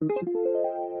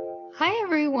Hi,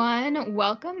 everyone.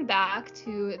 Welcome back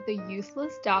to the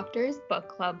Useless Doctors Book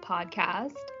Club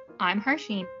podcast. I'm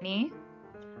Harshini.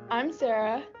 I'm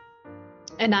Sarah.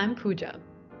 And I'm Pooja.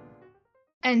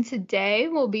 And today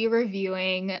we'll be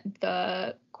reviewing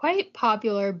the quite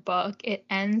popular book, It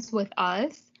Ends With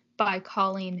Us by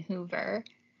Colleen Hoover.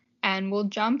 And we'll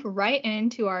jump right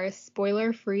into our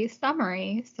spoiler-free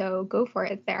summary. So go for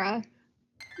it, Sarah.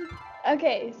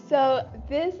 Okay, so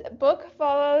this book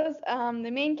follows the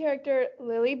main character,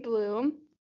 Lily Bloom.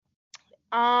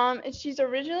 She's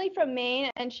originally from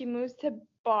Maine and she moves to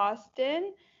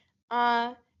Boston.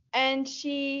 And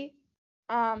she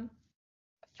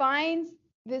finds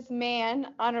this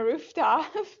man on a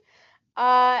rooftop.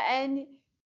 And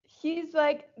he's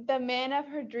like the man of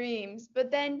her dreams.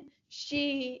 But then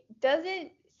she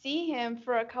doesn't see him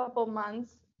for a couple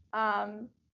months.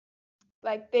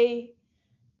 Like they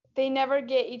never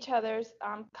get each other's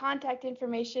contact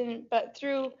information, but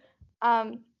through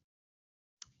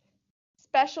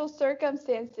special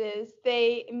circumstances,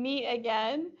 they meet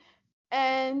again,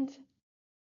 and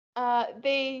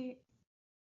they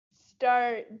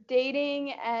start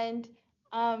dating, and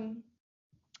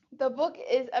the book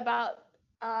is about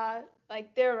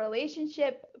like their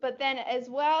relationship, but then as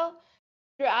well,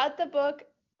 throughout the book,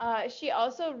 she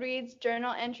also reads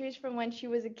journal entries from when she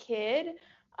was a kid,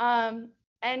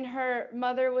 and her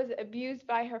mother was abused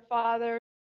by her father,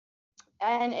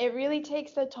 and it really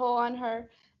takes a toll on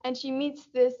her. And she meets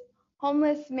this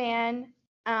homeless man,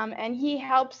 and he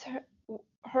helps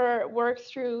her work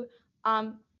through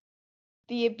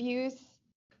the abuse.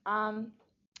 And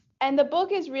the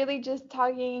book is really just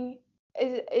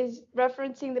is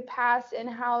referencing the past and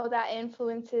how that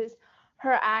influences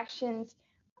her actions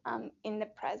in the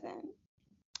present.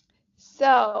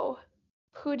 So,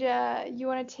 Pooja, you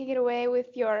want to take it away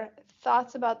with your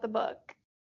thoughts about the book?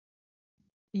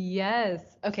 Yes.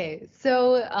 Okay.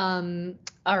 So,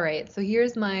 all right. So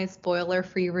here's my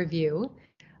spoiler-free review.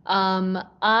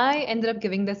 I ended up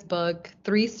giving this book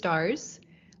 3 stars.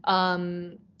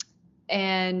 Um,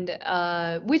 and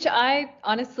which I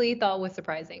honestly thought was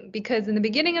surprising because in the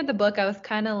beginning of the book I was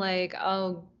kind of like,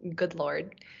 oh, good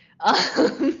Lord.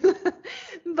 Um,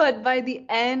 but by the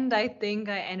end, I think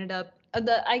I ended up.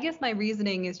 I guess my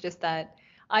reasoning is just that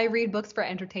I read books for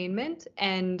entertainment,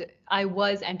 and I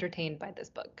was entertained by this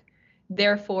book.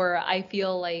 Therefore, I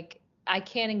feel like I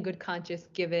can, in good conscience,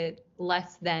 give it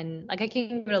less than like I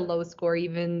can't give it a low score,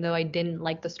 even though I didn't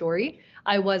like the story.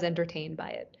 I was entertained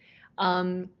by it.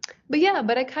 Um, but yeah,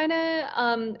 but I kind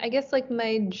of, I guess like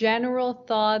my general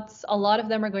thoughts, a lot of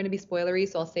them are going to be spoilery,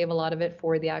 so I'll save a lot of it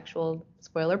for the actual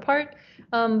spoiler part.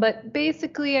 But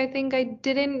basically,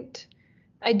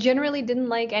 I generally didn't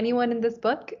like anyone in this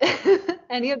book,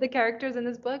 any of the characters in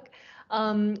this book,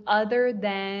 other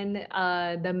than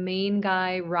the main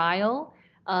guy, Ryle,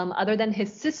 other than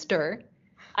his sister.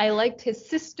 I liked his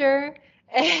sister,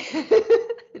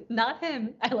 not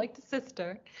him. I liked his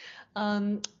sister.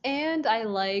 And I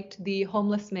liked the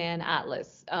homeless man,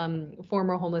 Atlas,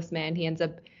 former homeless man. He ends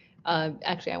up,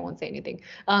 actually, I won't say anything.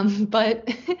 But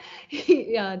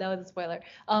yeah, that was a spoiler.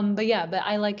 But yeah, but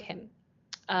I like him.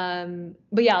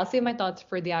 But yeah, I'll save my thoughts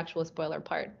for the actual spoiler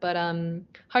part. But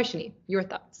Harshini, your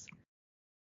thoughts?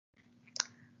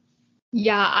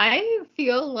 Yeah, I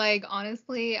feel like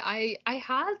honestly, I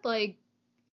had like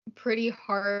pretty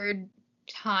hard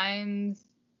times.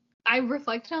 I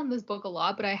reflected on this book a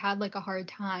lot, but I had like a hard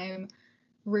time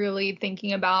really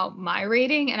thinking about my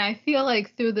rating. And I feel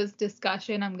like through this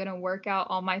discussion, I'm going to work out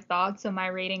all my thoughts, so my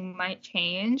rating might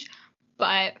change.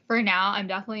 But for now, I'm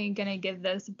definitely going to give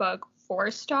this book 4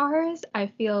 stars. I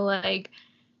feel like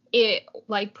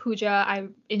like Pooja, I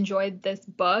enjoyed this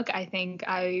book. I think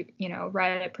I,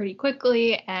 read it pretty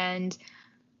quickly. And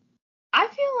I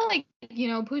feel like,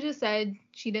 Pooja said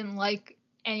she didn't like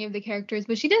any of the characters,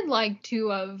 but she did like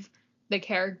 2 of the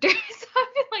characters. I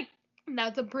feel like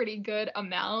that's a pretty good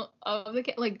amount of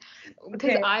like, because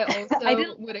Okay. I I also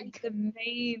didn't would. like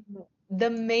the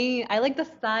main. I like the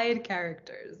side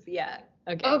characters. Yeah.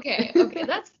 Okay. Okay,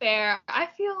 that's fair. I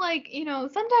feel like,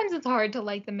 sometimes it's hard to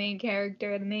like the main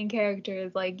character. The main character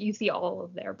is like you see all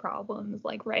of their problems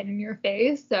like right in your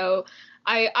face. So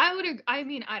I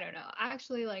mean, I don't know.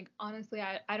 Actually, like honestly,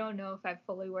 I don't know if I've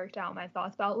fully worked out my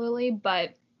thoughts about Lily,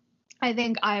 but I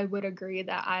think I would agree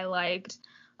that I liked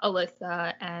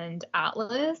Alyssa and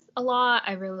Atlas a lot.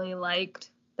 I really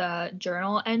liked the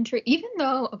journal entry, even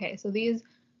though, okay, so these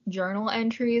journal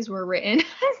entries were written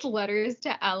as letters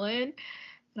to Ellen,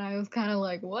 and I was kind of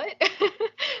like, what?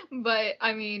 But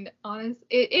I mean,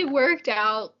 it worked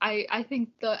out. I think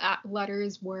the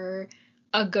letters were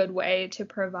a good way to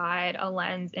provide a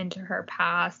lens into her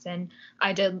past, and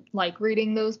I did like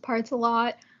reading those parts a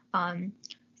lot.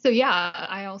 So yeah,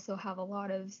 I also have a lot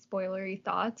of spoilery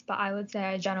thoughts, but I would say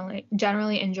I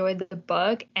generally enjoyed the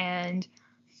book and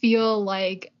feel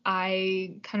like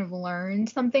I kind of learned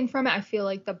something from it. I feel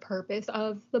like the purpose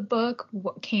of the book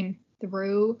came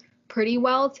through pretty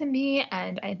well to me,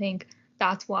 and I think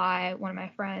that's why one of my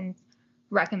friends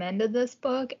recommended this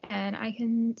book, and I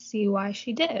can see why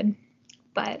she did.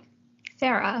 But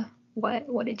Sarah,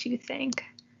 what did you think?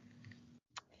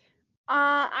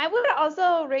 I would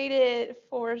also rate it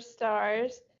 4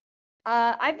 stars.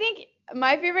 I think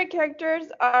my favorite characters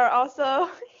are also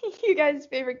you guys'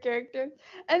 favorite characters,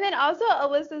 and then also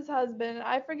Alyssa's husband.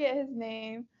 I forget his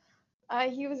name.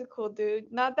 He was a cool dude.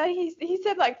 Not that he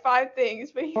said like 5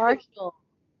 things, but Marshall.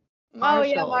 oh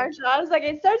yeah, Marshall. Marshall. I was like,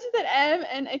 it starts with an M,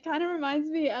 and it kind of reminds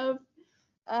me of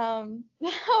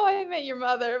How I Met Your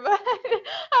Mother, but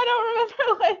I don't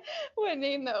remember what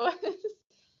name that was.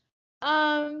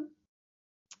 Um,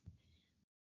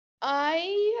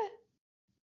 I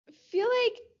feel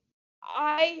like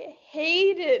I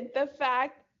hated the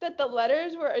fact that the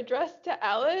letters were addressed to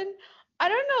Ellen. I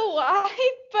don't know why,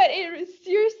 but it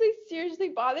seriously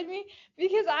bothered me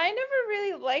because I never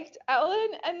really liked Ellen,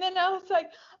 and then I was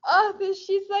like, oh,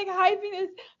 she's like hyping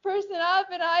this person up,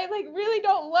 and I like really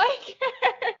don't like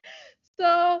her.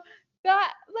 So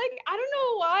that like I don't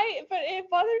know why, but it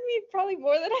bothered me probably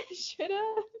more than I should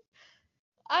have.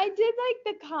 I did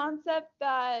like the concept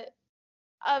that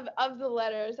of the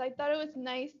letters. I thought it was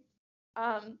nice,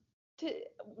 um, to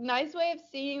nice way of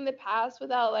seeing the past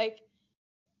without like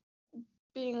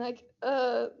being like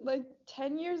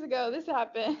 10 years ago this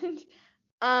happened.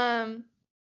 I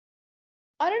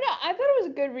don't know. I thought it was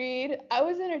a good read. I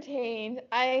was entertained.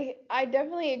 I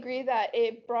definitely agree that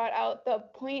it brought out the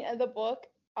point of the book.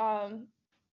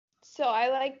 So I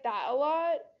like that a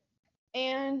lot.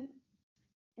 And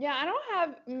yeah, I don't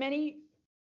have many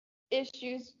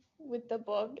issues with the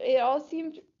book. It all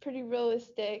seemed pretty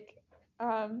realistic.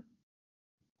 Um,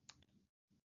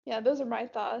 yeah, those are my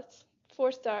thoughts.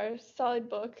 4 stars, solid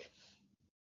book.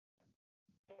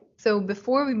 So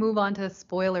before we move on to the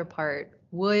spoiler part,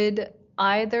 would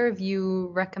either of you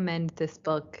recommend this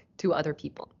book to other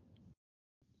people?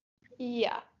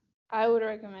 Yeah, I would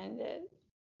recommend it.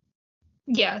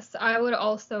 Yes, I would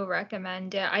also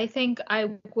recommend it. I think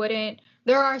I wouldn't.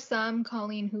 There are some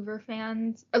Colleen Hoover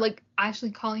fans, or like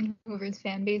actually Colleen Hoover's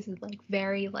fan base is like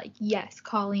very like, yes,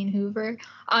 Colleen Hoover.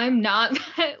 I'm not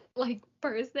that like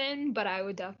person, but I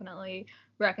would definitely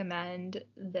recommend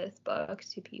this book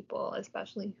to people,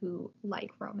 especially who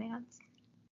like romance.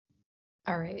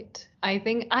 All right. I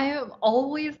think I am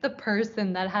always the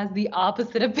person that has the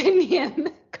opposite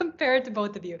opinion compared to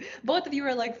both of you. Both of you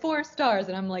are like 4 stars,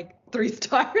 and I'm like 3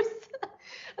 stars.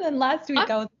 And then last week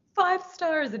I was 5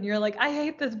 stars, and you're like, I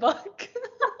hate this book.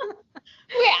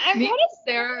 Wait, I'm Me kind and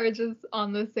Sarah are just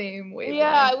on the same of wavelength.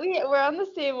 yeah, we're on the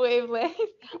same wavelength.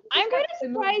 I'm kind of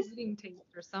Similar surprised reading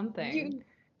taste or something.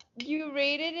 you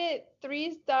rated it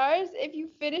 3 stars if you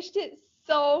finished it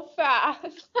so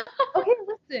fast. Okay,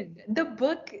 listen,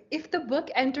 if the book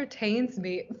entertains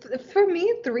me, for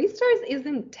me, 3 stars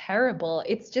isn't terrible.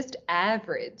 It's just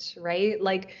average, right?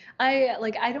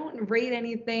 I don't rate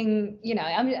anything,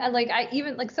 I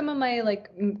even like some of my like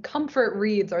comfort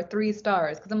reads are 3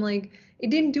 stars because I'm like, it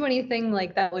didn't do anything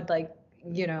like that would like,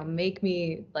 make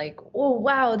me like, oh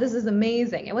wow, this is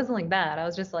amazing. It wasn't like that. I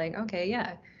was just like, okay,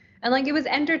 yeah. And like it was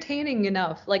entertaining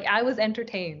enough. Like I was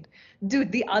entertained.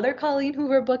 Dude, the other Colleen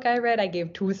Hoover book I read, I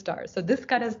gave 2 stars. So this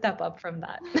got a step up from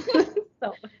that.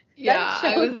 So Yeah, that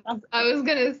I shows was something. I was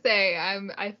gonna say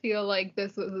I feel like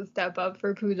this was a step up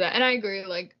for Pooja, and I agree.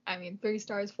 Like, I mean, 3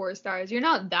 stars, 4 stars, you're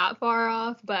not that far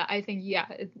off, but I think yeah,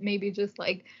 it's maybe just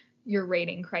like your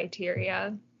rating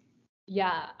criteria.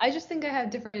 Yeah, I just think I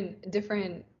have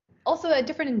also a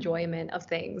different enjoyment of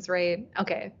things, right?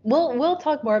 Okay, we'll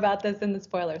talk more about this in the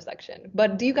spoiler section.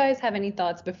 But do you guys have any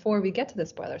thoughts before we get to the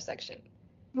spoiler section?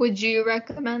 Would you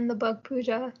recommend the book,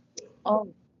 Pooja?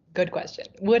 Oh, good question.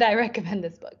 Would I recommend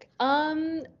this book?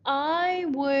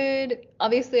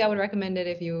 Obviously I would recommend it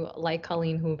if you like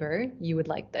Colleen Hoover, you would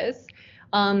like this.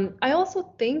 I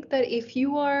also think that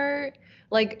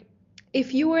like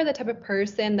if you are the type of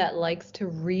person that likes to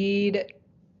read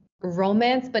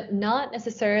romance, but not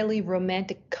necessarily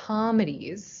romantic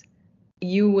comedies,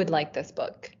 you would like this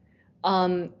book.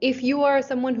 If you are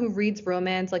someone who reads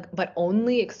romance, like, but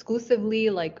only exclusively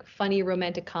like funny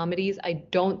romantic comedies, I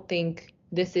don't think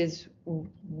this fits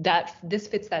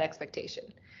that expectation.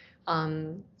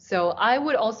 So I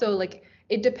would also like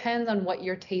it depends on what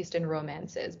your taste in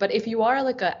romance is. But if you are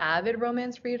like an avid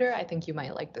romance reader, I think you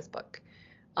might like this book.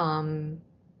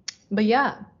 But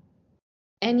yeah,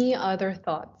 any other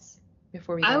thoughts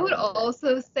before we I get would into it?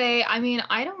 also say, I mean,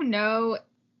 I don't know,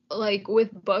 like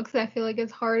with books, I feel like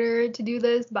it's harder to do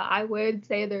this, but I would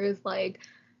say there's like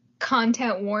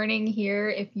content warning here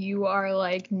if you are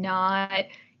like not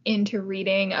into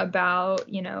reading about,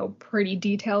 pretty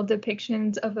detailed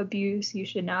depictions of abuse. You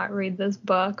should not read this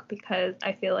book because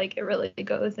I feel like it really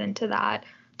goes into that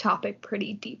topic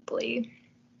pretty deeply.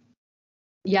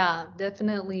 Yeah,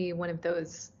 definitely one of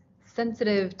those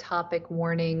sensitive topic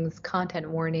warnings, content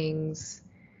warnings,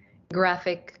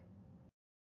 graphic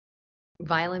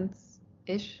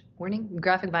violence-ish warning,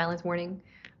 graphic violence warning.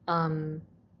 Um,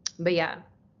 but yeah,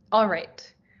 all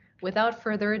right. Without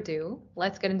further ado,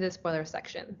 let's get into the spoiler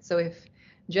section. So if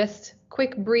just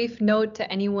quick brief note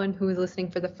to anyone who is listening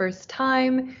for the first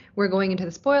time, we're going into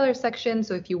the spoiler section.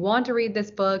 So if you want to read this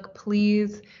book,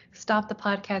 please stop the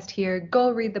podcast here,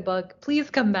 go read the book. Please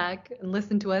come back and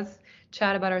listen to us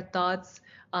chat about our thoughts.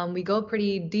 We go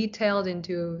pretty detailed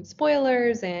into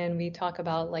spoilers and we talk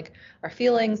about like our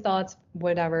feelings, thoughts,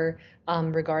 whatever,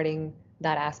 regarding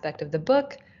that aspect of the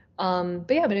book.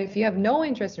 But if you have no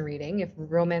interest in reading, if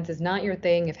romance is not your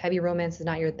thing, if heavy romance is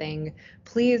not your thing,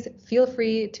 please feel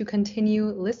free to continue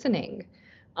listening.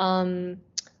 All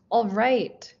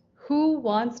right. Who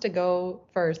wants to go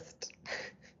first?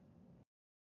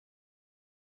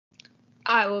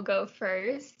 I will go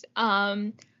first.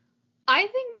 I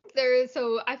think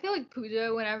I feel like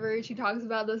Pooja, whenever she talks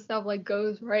about this stuff, like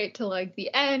goes right to like the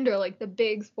end or like the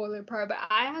big spoiler part, but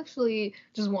I actually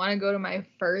just want to go to my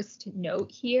first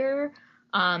note here,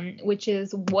 which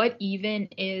is what even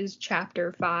is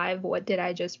chapter 5? What did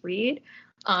I just read?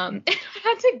 And I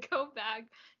had to go back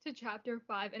to chapter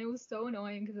 5, and it was so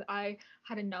annoying because I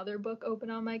had another book open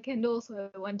on my Kindle,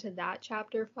 so I went to that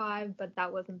chapter 5, but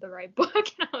that wasn't the right book,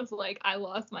 and I was like, I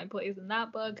lost my place in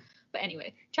that book. But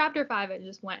anyway, chapter 5, I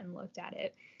just went and looked at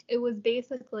it. It was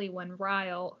basically when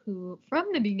Ryle, who from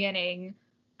the beginning,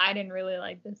 I didn't really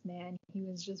like this man. He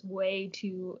was just way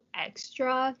too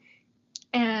extra.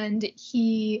 And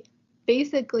he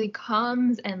basically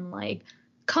comes to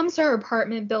her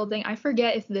apartment building. I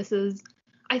forget if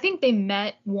I think they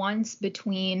met once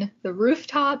between the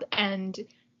rooftop and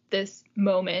this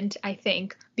moment, I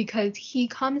think, because he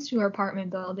comes to her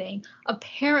apartment building,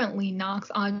 apparently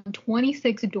knocks on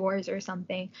 26 doors or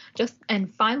something,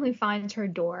 and finally finds her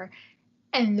door.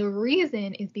 And the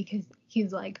reason is because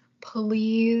he's like,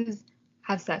 please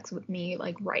have sex with me,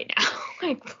 like right now.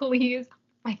 Like, please,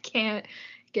 I can't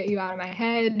get you out of my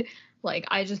head. Like,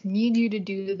 I just need you to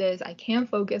do this. I can't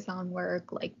focus on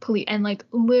work. Like, please. And like,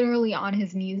 literally on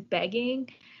his knees begging.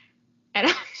 And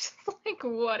I'm just like,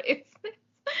 what is this?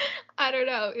 I don't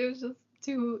know. It was just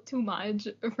too much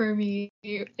for me.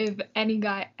 If any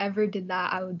guy ever did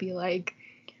that, I would be like,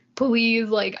 please,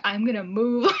 like, I'm gonna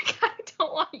move. Like, I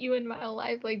don't want you in my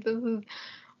life. Like, this is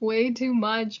way too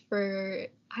much for,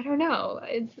 I don't know.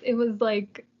 It was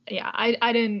like, yeah,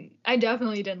 I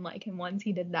definitely didn't like him once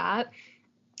he did that.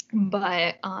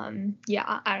 But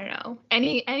yeah, I don't know.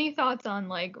 Any thoughts on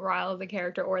like Ryle as a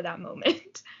character or that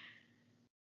moment?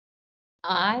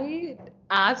 I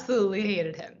absolutely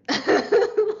hated him.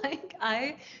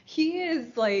 He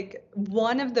is like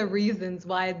one of the reasons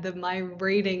why my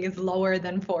rating is lower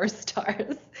than 4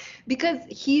 stars because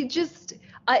he just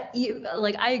I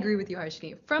agree with you,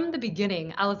 Harshini. From the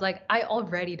beginning, I was like, I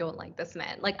already don't like this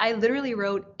man. Like I literally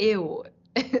wrote ew.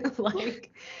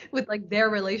 Like with like their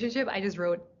relationship, I just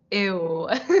wrote ew.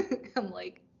 I'm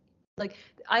like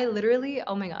I literally,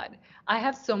 oh my God. I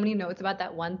have so many notes about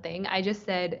that one thing. I just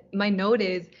said, my note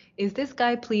is this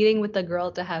guy pleading with the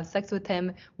girl to have sex with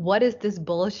him? What is this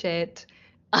bullshit?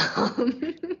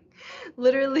 Um,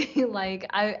 literally, like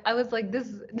I was like, this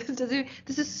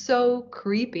is so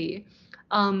creepy.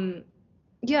 Um,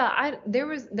 yeah, there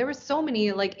was so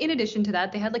many, like in addition to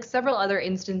that, they had like several other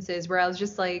instances where I was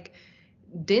just like,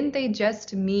 didn't they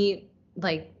just meet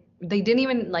like they didn't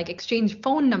even like exchange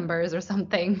phone numbers or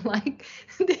something like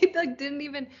they like didn't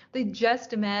even they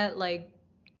just met like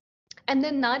and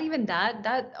then not even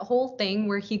that whole thing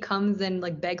where he comes and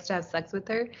like begs to have sex with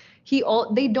her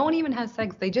they don't even have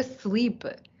sex, they just sleep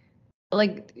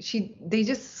like they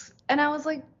just and I was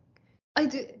like I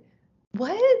did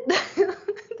what it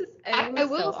I was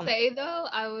will so oh my say though,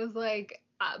 I was like,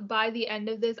 by the end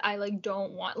of this, I like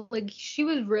don't want, like, she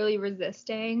was really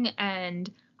resisting,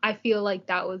 and I feel like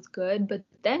that was good. But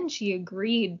then she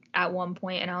agreed at one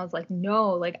point, and I was like,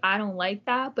 no, like I don't like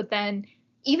that. But then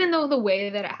even though the way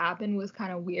that it happened was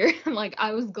kind of weird, like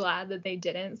I was glad that they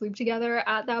didn't sleep together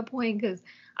at that point because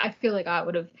I feel like I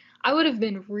would have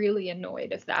been really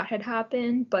annoyed if that had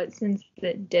happened. But since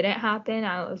it didn't happen,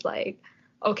 I was like,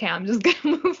 okay, I'm just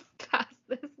gonna move past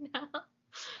this now.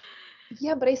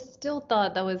 Yeah, but I still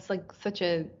thought that was like such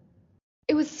a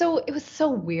it was so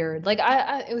weird. Like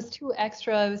it was too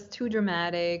extra, it was too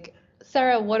dramatic.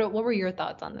 Sarah, what were your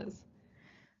thoughts on this?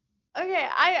 Okay,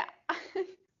 I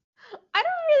I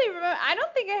don't really remember. I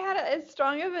don't think I had as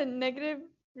strong of a negative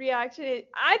reaction.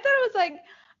 I thought it was like,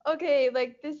 okay,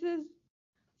 like this is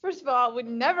first of all would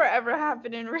never ever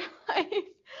happen in real life.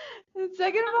 And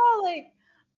second of all, like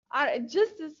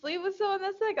just to sleep with someone,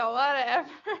 that's like a lot of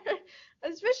effort.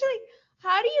 Especially,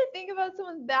 how do you think about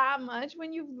someone that much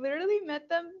when you've literally met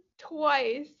them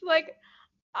twice? Like,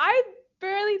 I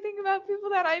barely think about people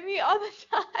that I meet all the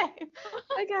time.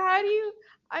 Like, how do you?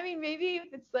 I mean, maybe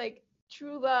if it's like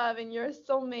true love and you're a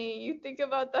soulmate, you think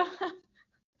about them.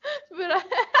 But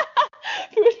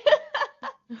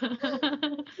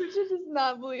Pooja does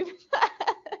not believe in that.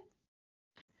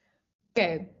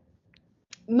 Okay.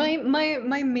 My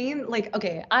main like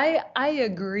okay, I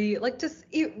agree. Like just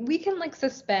we can like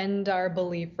suspend our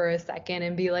belief for a second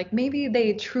and be like maybe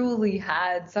they truly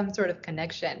had some sort of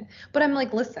connection. But I'm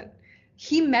like, listen,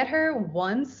 he met her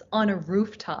once on a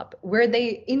rooftop where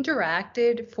they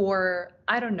interacted for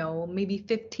I don't know, maybe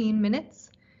 15 minutes.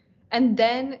 And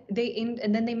then they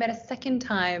met a second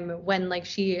time when like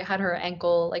she had her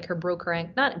ankle, like her broke her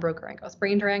ankle, not broke her ankle,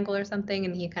 sprained her ankle or something,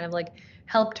 and he kind of like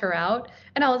helped her out.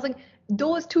 And I was like,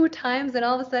 those two times, and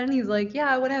all of a sudden he's like, yeah,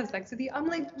 I want to have sex with you. I'm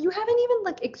like, you haven't even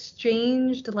like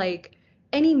exchanged like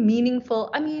any meaningful.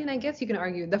 I mean, I guess you can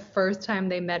argue the first time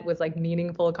they met was like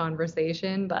meaningful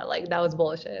conversation, but like that was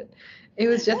bullshit. It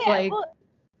was just Yeah, like well,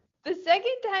 the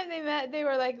second time they met, they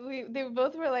were like, they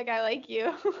both were like, I like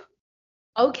you.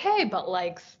 okay, but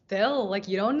like still, like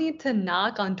you don't need to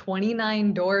knock on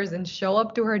 29 doors and show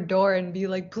up to her door and be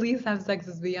like, please have sex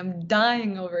with me. I'm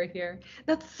dying over here.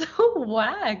 That's so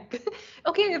whack.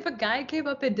 Okay, if a guy came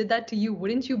up and did that to you,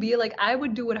 wouldn't you be like, I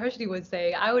would do what Harshni would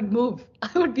say. I would move. I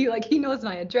would be like, he knows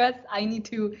my address. I need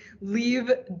to leave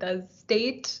the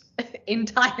state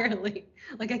entirely.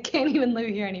 Like I can't even live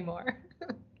here anymore.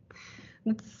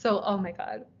 That's so, oh my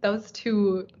God. Those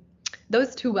two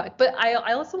whack. But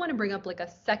I also want to bring up like a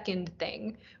second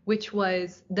thing, which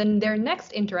was then their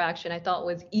next interaction I thought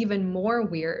was even more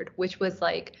weird, which was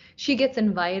like she gets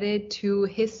invited to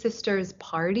his sister's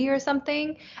party or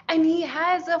something, and he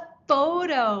has a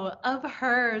photo of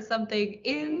her or something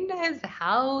in his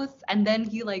house, and then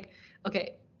he like,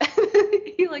 okay,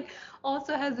 he like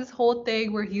also has this whole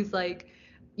thing where he's like,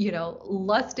 you know,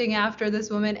 lusting after this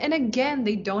woman, and again,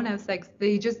 they don't have sex.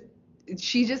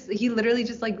 He literally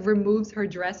just like removes her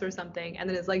dress or something and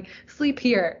then it's like sleep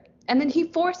here and then he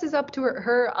forces up to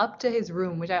her up to his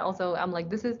room, which I'm like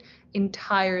this is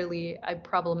entirely a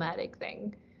problematic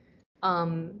thing.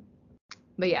 um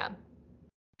but yeah.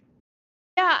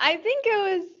 Yeah, I think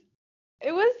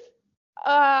it was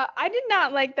I did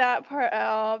not like that part at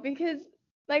all because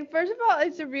like first of all,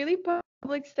 it's a really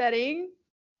public setting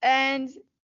and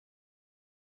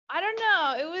I don't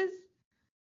know, it was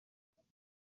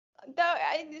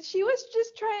she was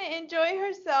just trying to enjoy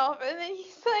herself and then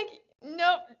he's like,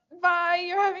 "Nope, bye,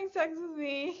 you're having sex with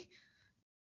me."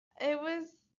 It was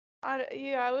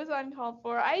yeah, it was uncalled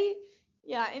for.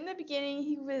 Yeah, in the beginning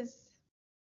he was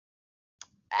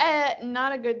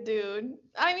not a good dude.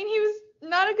 I mean, he was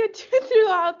not a good dude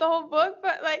throughout the whole book,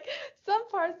 but like some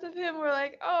parts of him were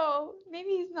like, oh, maybe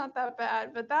he's not that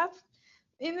bad. But that's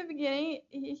in the beginning.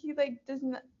 He like does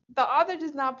not. The author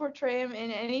does not portray him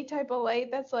in any type of light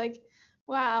that's like,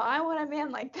 wow, I want a man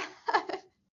like that.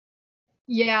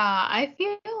 Yeah, I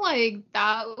feel like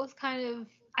that was kind of.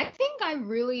 I think I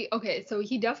really. Okay, so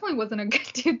he definitely wasn't a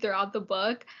good dude throughout the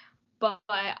book, but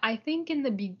I think in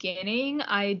the beginning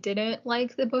I didn't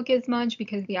like the book as much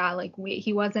because, yeah, like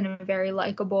he wasn't a very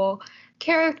likable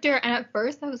character. And at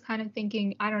first I was kind of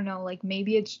thinking, I don't know, like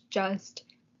maybe it's just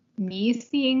me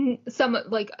seeing some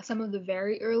of the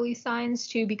very early signs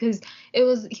too, because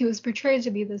he was portrayed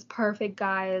to be this perfect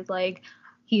guy, like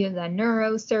he is a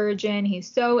neurosurgeon,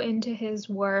 he's so into his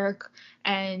work,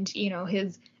 and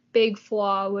his big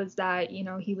flaw was that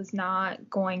he was not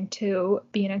going to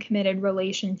be in a committed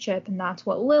relationship, and that's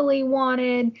what Lily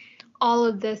wanted, all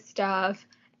of this stuff.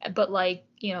 But like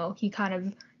he kind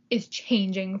of is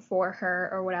changing for her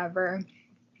or whatever.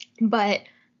 But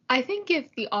I think if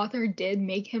the author did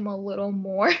make him a little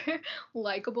more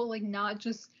likable, like not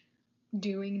just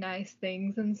doing nice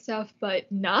things and stuff,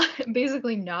 but not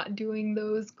basically not doing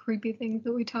those creepy things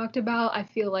that we talked about, I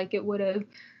feel like it would have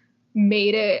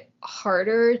made it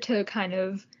harder to kind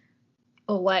of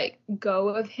let go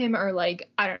of him, or like,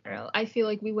 I don't know. I feel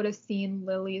like we would have seen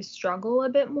Lily struggle a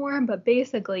bit more, but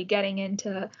basically getting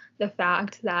into the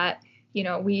fact that,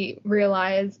 we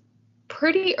realize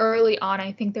pretty early on,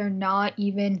 I think they're not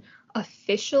even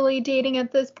officially dating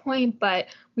at this point, but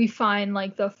we find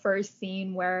like the first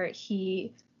scene where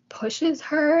he pushes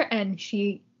her and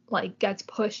she like gets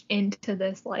pushed into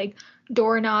this like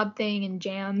doorknob thing and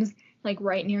jams like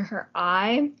right near her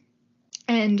eye.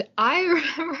 And I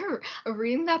remember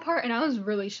reading that part and I was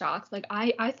really shocked. Like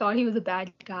I thought he was a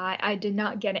bad guy. I did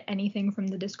not get anything from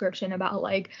the description about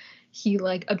like he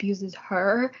like abuses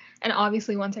her. And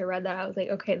obviously once I read that I was like,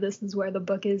 okay, this is where the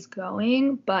book is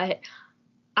going. But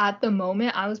at the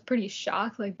moment I was pretty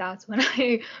shocked. Like that's when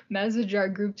I messaged our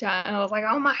group chat and I was like,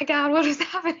 oh my God, what is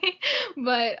happening?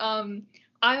 But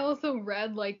I also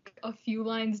read like a few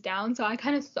lines down, so I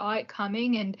kind of saw it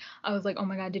coming and I was like, oh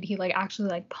my God, did he like actually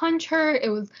like punch her? It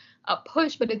was a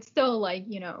push, but it's still like,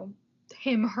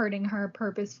 him hurting her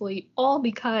purposefully, all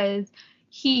because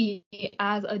he,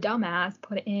 as a dumbass,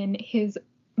 put in his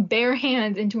bare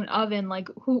hands into an oven. Like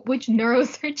which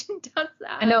neurosurgeon does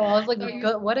that? I know, I was like,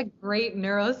 So what a great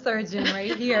neurosurgeon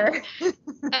right here.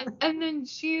 and then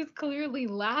she's clearly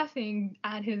laughing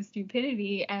at his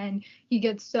stupidity and he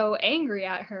gets so angry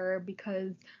at her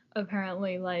because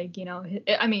apparently like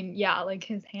I mean, yeah, like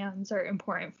his hands are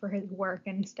important for his work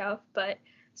and stuff, but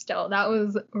still that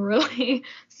was really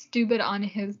stupid on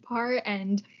his part.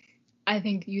 And I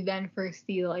think you then first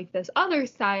see like this other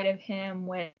side of him,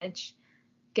 which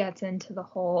gets into the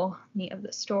whole meat of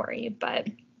the story. But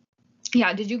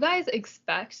yeah, did you guys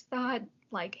expect that,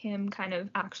 like him kind of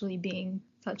actually being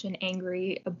such an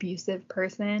angry, abusive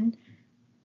person?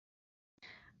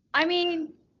 I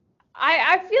mean,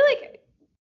 I feel like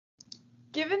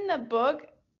given the book,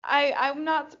 I'm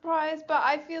not surprised, but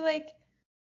I feel like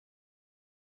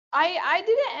I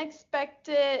didn't expect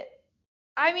it.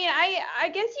 I mean, I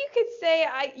guess you could say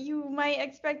you might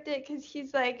expect it because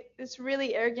he's like this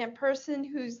really arrogant person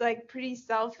who's like pretty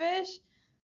selfish,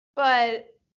 but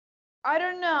I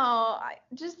don't know. I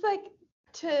just like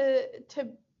to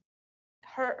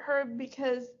hurt her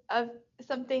because of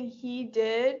something he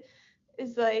did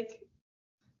is like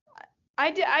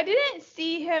I didn't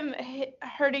see him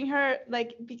hurting her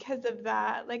like because of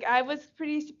that. Like I was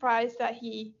pretty surprised that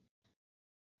he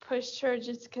pushed her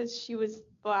just because she was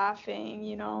laughing,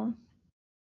 you know.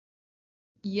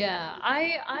 Yeah,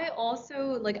 I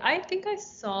also like I think I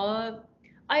saw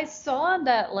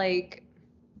that like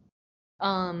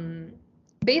um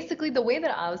basically the way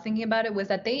that I was thinking about it was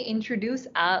that they introduced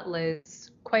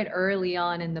Atlas quite early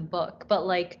on in the book, but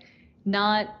like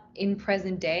not in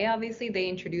present day. Obviously, they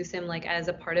introduce him like as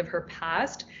a part of her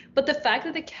past, but the fact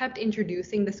that they kept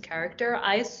introducing this character,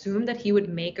 I assumed that he would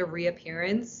make a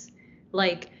reappearance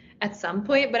like at some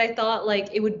point, but I thought like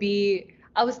it would be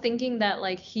I was thinking that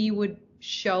like he would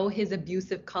show his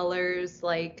abusive colors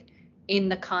like in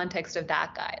the context of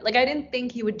that guy. Like I didn't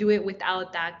think he would do it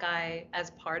without that guy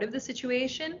as part of the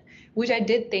situation, which I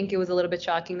did think it was a little bit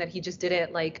shocking that he just did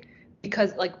it like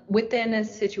because like within a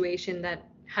situation that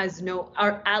has no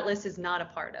our Atlas is not a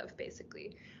part of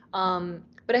basically.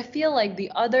 But I feel like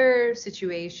the other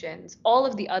situations, all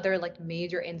of the other like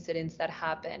major incidents that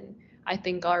happen, I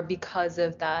think are because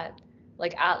of that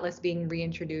like Atlas being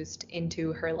reintroduced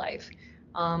into her life.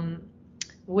 Um,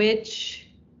 which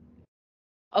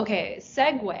Okay,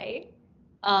 segue.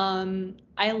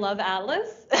 I love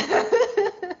Atlas.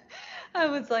 I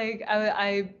was like,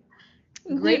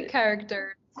 great Dude,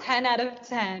 character, 10 out of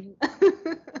 10.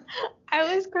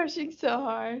 I was crushing so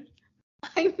hard.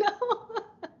 I know.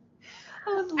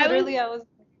 I was I was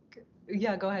like,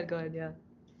 yeah, go ahead, yeah.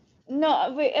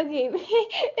 no, wait, okay.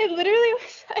 It literally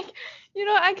was like,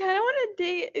 I kind of want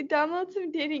to download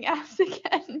some dating apps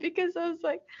again because I was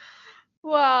like,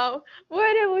 wow,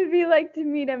 what it would be like to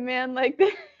meet a man like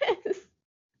this.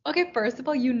 Okay, first of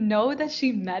all, you know that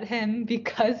she met him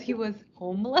because he was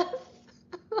homeless.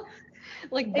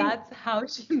 Like I, that's how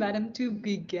she met him to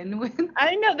begin with.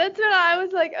 I know, that's when I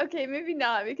was like, okay, maybe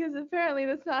not because apparently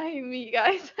that's not how you meet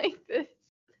guys like this.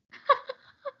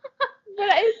 But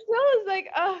I still was like,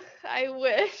 oh, I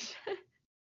wish.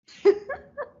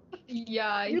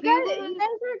 Yeah, You he guys, you was.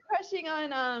 guys are crushing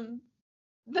on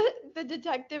the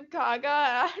detective Kaga,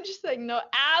 and I'm just like, no,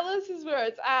 Alice is where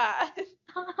it's at.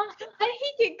 And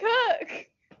he can cook.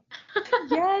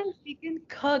 Yes, he can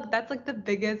cook. That's like the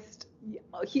biggest.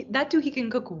 That too, he can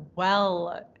cook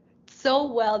well,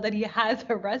 so well that he has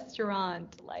a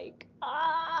restaurant. Like,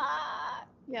 ah.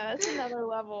 Yeah, that's another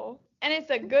level. And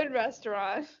it's a good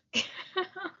restaurant.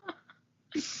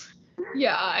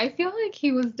 Yeah, I feel like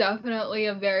he was definitely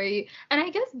a very, and I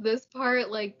guess this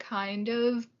part like kind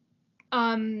of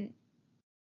um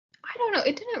I don't know,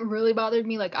 it didn't really bother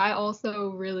me. Like I also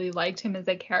really liked him as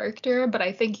a character, but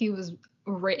I think he was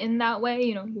written that way,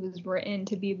 you know, he was written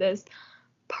to be this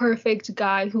perfect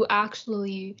guy who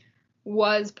actually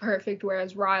was perfect,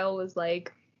 whereas Ryle was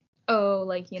like, oh,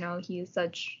 like, you know, he's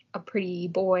such a pretty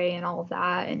boy and all of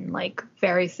that, and like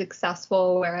very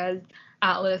successful, whereas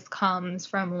Atlas comes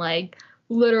from like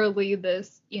literally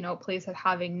this, you know, place of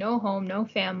having no home, no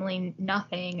family,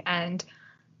 nothing, and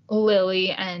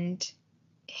Lily and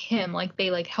him like they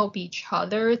like help each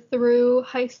other through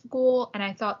high school, and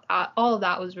I thought that all of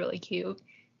that was really cute.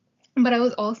 But I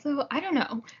was also, I don't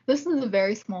know, this is a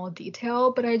very small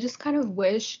detail, but I just kind of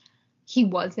wish he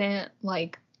wasn't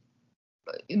like,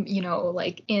 you know,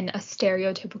 like in a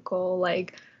stereotypical,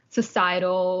 like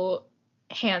societal,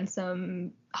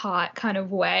 handsome, hot kind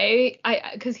of way.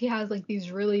 Because he has like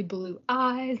these really blue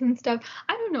eyes and stuff.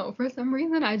 I don't know, for some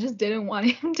reason, I just didn't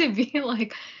want him to be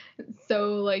like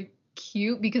so like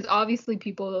cute because obviously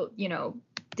people, you know,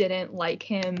 didn't like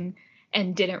him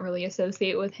and didn't really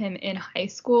associate with him in high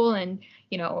school. And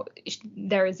you know,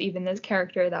 there was even this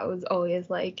character that was always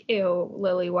like, ew,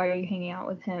 Lily, why are you hanging out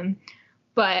with him?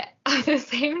 But at the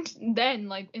same, then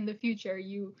like in the future,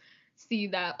 you see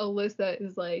that Alyssa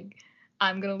is like,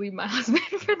 I'm gonna leave my husband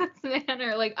for this man,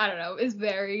 or like I don't know, is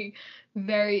very,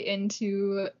 very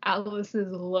into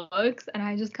Alice's looks, and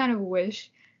I just kind of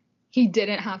wish he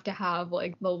didn't have to have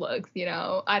like the looks, you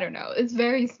know. I don't know. It's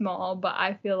very small, but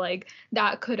I feel like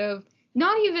that could have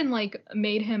not even like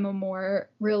made him a more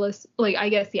realist, like I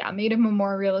guess yeah, made him a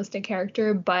more realistic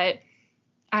character, but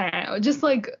I don't know, just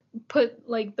like put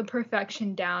like the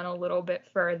perfection down a little bit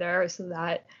further so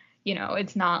that, you know,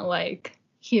 it's not like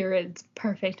here is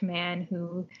perfect man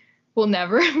who will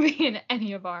never be in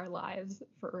any of our lives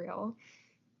for real.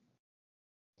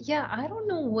 Yeah, I don't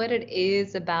know what it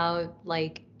is about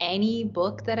like any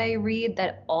book that I read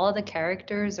that all the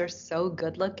characters are so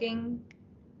good looking.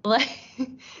 Like,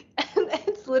 and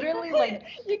it's literally like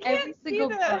You every can't see single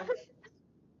them. book.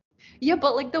 Yeah,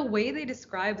 but like the way they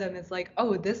describe them is like,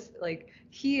 oh, this like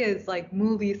he is like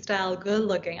movie style good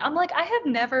looking. I'm like, I have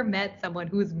never met someone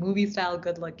who's movie style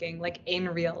good looking like in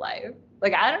real life.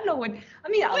 Like I don't know what I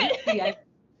mean, Wait. obviously I've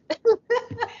Bro,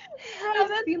 I've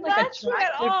that's seen like not true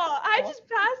at attractive all. I people. just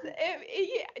passed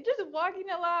just walking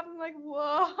a lot. I'm like,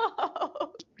 whoa.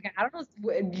 Like, I don't know,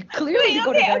 clearly Wait, you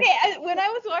go to okay, very okay. When I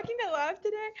was walking the lab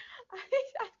today,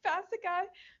 I passed a guy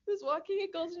who was walking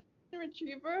a golden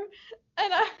retriever,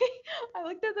 and I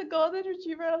looked at the golden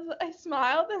retriever and I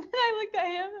smiled, and then I looked at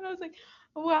him and I was like,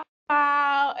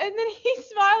 wow. And then he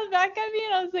smiled back at me,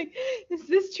 and I was like, is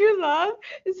this true love?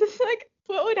 Is this like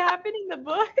what would happen in the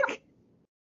book?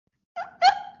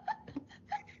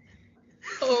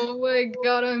 Oh my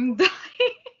god, I'm dying.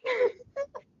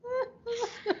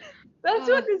 That's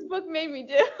what this book made me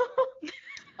do.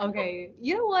 Okay,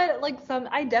 you know what? Like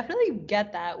I definitely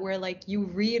get that where like you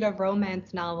read a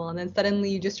romance novel and then suddenly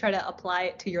you just try to apply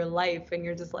it to your life and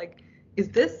you're just like, is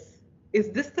this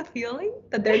the feeling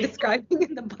that they're describing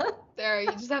in the book? Sarah,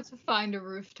 you just have to find a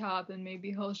rooftop and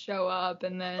maybe he'll show up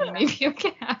and then maybe you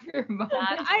can have your moment.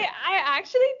 I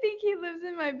actually think he lives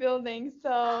in my building,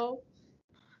 so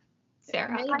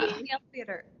Sarah. Maybe in the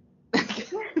elevator.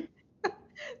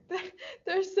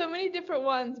 there's so many different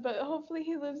ones, but hopefully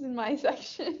he lives in my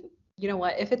section. You know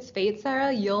what? If it's fate,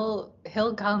 Sarah, he'll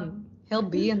come. He'll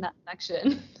be in that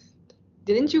section.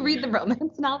 Didn't you read the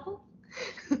romance novel?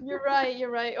 You're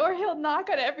right. Or he'll knock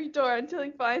on every door until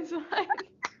he finds one.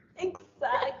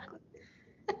 Exactly.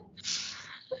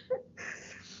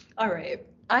 All right.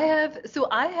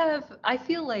 I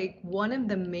feel like one of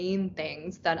the main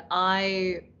things that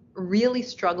I really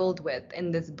struggled with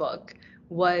in this book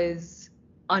was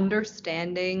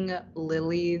understanding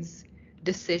Lily's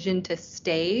decision to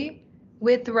stay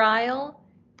with Ryle,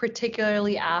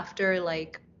 particularly after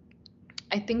like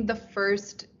I think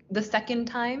the second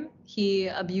time he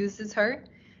abuses her,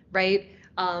 right?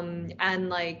 And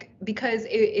like because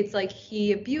it's like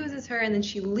he abuses her and then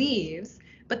she leaves,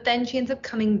 but then she ends up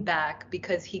coming back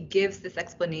because he gives this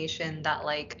explanation that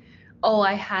like, oh,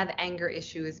 I have anger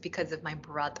issues because of my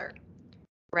brother,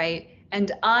 right?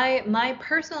 And my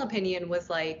personal opinion was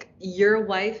like, your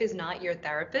wife is not your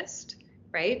therapist,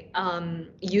 right?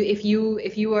 If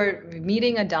you are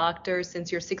meeting a doctor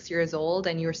since you're 6 years old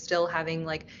and you're still having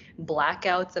like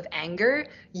blackouts of anger,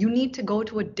 you need to go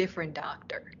to a different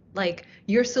doctor. Like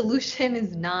your solution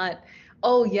is not,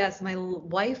 oh yes, my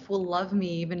wife will love me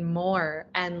even more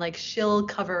and like she'll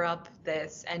cover up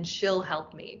this and she'll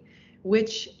help me,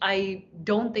 which I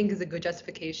don't think is a good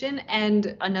justification,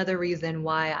 and another reason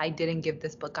why I didn't give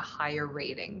this book a higher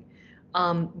rating.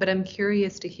 But I'm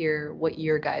curious to hear what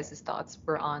your guys' thoughts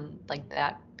were on like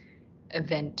that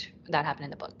event that happened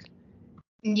in the book.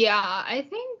 Yeah, I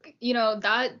think,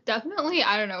 that definitely,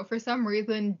 I don't know, for some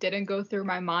reason didn't go through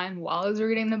my mind while I was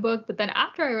reading the book, but then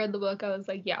after I read the book, I was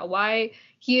like, yeah, why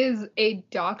he is a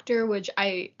doctor, which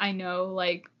I know,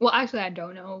 like, well, actually I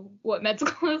don't know what med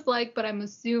school is like, but I'm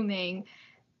assuming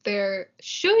there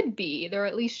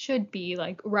at least should be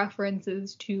like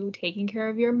references to taking care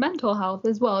of your mental health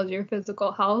as well as your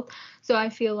physical health. So I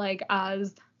feel like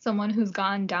as someone who's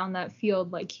gone down that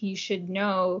field, like he should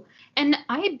know. And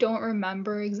I don't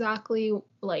remember exactly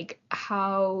like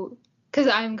how, because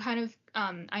I'm kind of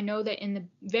I know that in the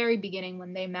very beginning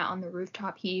when they met on the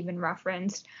rooftop, he even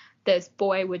referenced this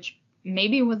boy, which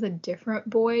maybe was a different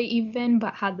boy even,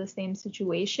 but had the same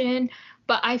situation.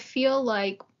 But I feel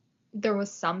like there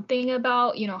was something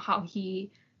about, how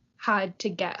he had to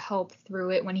get help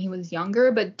through it when he was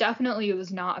younger, but definitely it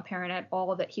was not apparent at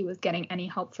all that he was getting any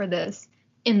help for this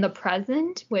in the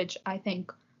present, which I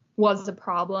think was a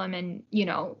problem. And,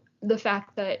 the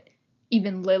fact that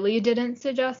even Lily didn't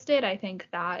suggest it, I think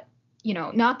that,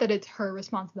 not that it's her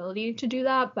responsibility to do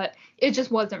that, but it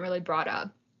just wasn't really brought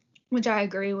up, which I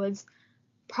agree was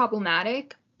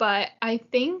problematic. But I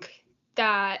think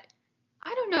that,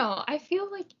 I don't know, I feel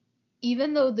like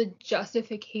even though the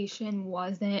justification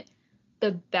wasn't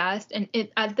the best, and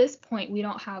at this point we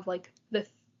don't have like the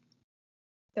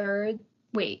third,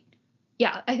 wait,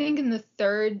 yeah, I think in the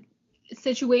third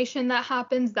situation that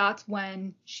happens, that's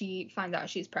when she finds out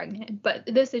she's pregnant. But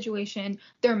this situation,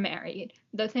 they're married.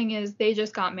 The thing is, they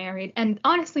just got married, and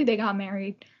honestly, they got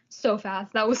married so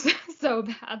fast. That was so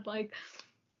bad. Like,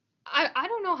 I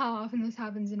don't know how often this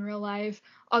happens in real life,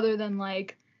 other than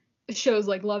like shows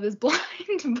like Love is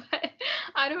Blind, but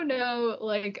I don't know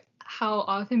like how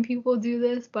often people do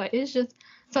this, but it's just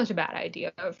such a bad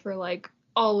idea for like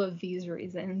all of these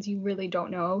reasons. You really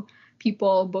don't know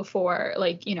people before,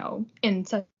 like, in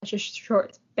such a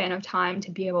short span of time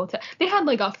to be able to. They had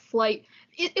like a flight.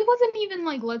 It wasn't even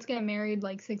like let's get married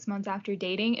like 6 months after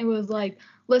dating. It was like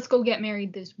let's go get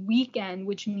married this weekend,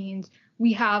 which means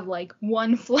we have like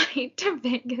one flight to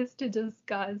Vegas to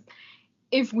discuss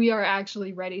if we are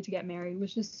actually ready to get married,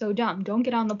 which is so dumb. Don't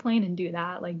get on the plane and do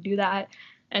that. Like, do that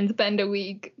and spend a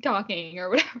week talking or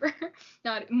whatever.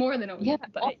 Not more than a week, Yeah,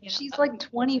 but she's like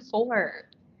 24.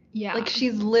 yeah. Like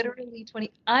she's literally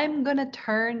 20. I'm gonna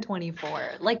turn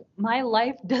 24. Like my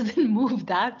life doesn't move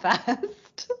that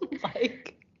fast.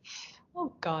 Like,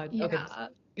 oh God. Okay. Yeah.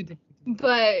 Continue.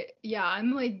 But yeah,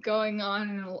 I'm like going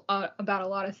on about a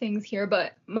lot of things here,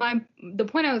 but the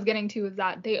point I was getting to is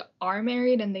that they are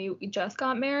married and they just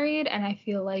got married, and I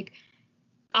feel like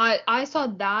I saw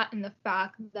that in the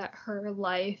fact that her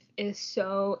life is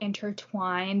so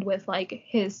intertwined with like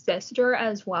his sister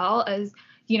as well as,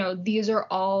 these are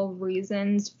all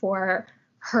reasons for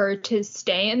her to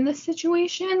stay in this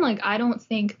situation. Like, I don't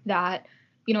think that,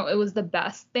 it was the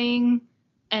best thing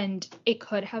and it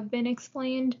could have been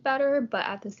explained better, but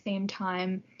at the same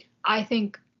time, I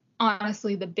think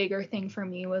honestly the bigger thing for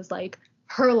me was like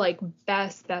her like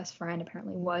best friend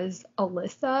apparently was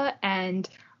Alyssa, and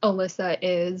Alyssa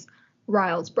is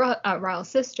Ryle's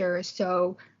sister,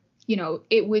 so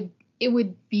it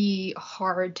would be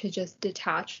hard to just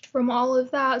detach from all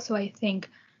of that. So I think,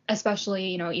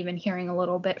 especially even hearing a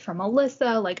little bit from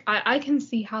Alyssa, like I can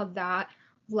see how that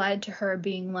led to her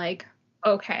being like,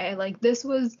 okay, like this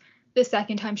was the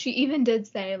second time. She even did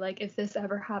say like if this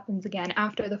ever happens again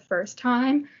after the first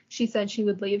time, she said she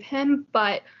would leave him,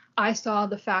 but I saw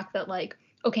the fact that like,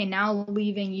 okay, now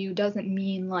leaving you doesn't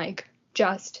mean like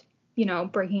just,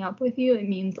 breaking up with you. It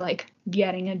means like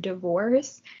getting a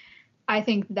divorce. I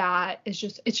think that it's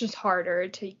just harder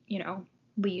to,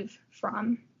 leave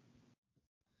from.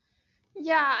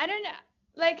 Yeah, I don't know.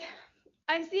 Like,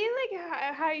 I see like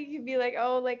how you could be like,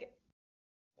 oh, like,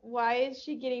 why is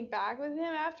she getting back with him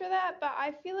after that? But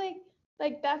I feel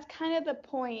like that's kind of the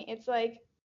point. It's like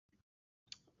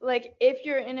if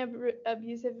you're in a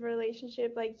abusive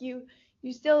relationship, like you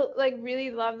still like really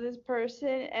love this person,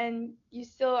 and you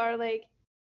still are like,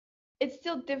 it's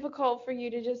still difficult for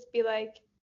you to just be like,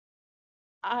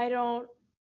 I don't,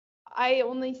 I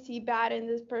only see bad in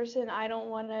this person. I don't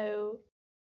want to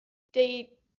date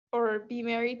or be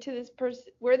married to this person.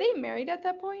 Were they married at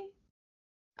that point?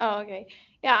 Oh, okay.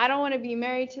 Yeah, I don't want to be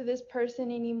married to this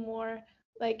person anymore.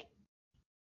 Like,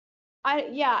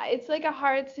 yeah, it's like a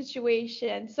hard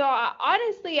situation. So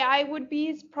honestly, I would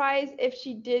be surprised if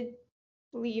she did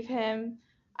leave him.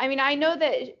 I mean, I know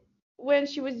that when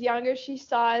she was younger, she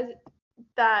saw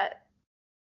that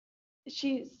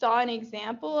she saw an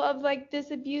example of like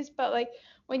this abuse, but like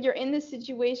when you're in this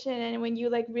situation and when you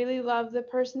like really love the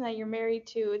person that you're married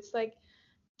to, it's like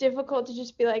difficult to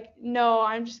just be like, no,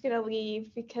 I'm just gonna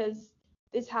leave because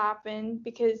this happened,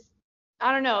 because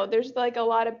I don't know, there's like a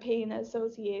lot of pain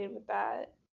associated with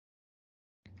that.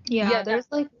 Yeah, there's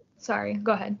like, sorry,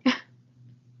 go ahead.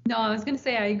 No, I was gonna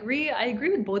say I agree. I agree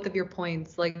with both of your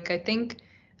points. Like I think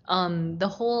the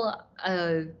whole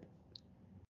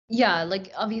yeah,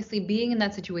 like obviously being in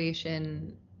that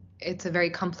situation, it's a very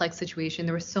complex situation.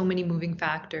 There were so many moving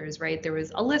factors, right? There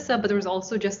was Alyssa, but there was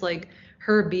also just like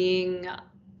her being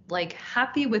like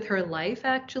happy with her life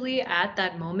actually at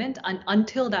that moment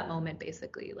until that moment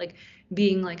basically. Like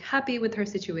being like happy with her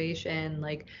situation,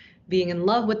 like being in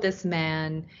love with this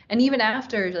man. And even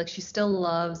after, like she still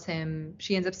loves him.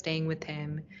 She ends up staying with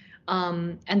him.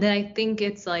 And then I think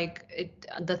it's like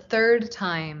the third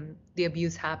time the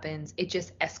abuse happens, it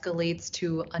just escalates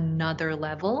to another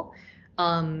level.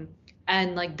 Um,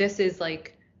 and like this is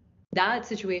like that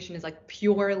situation is like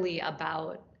purely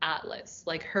about Atlas,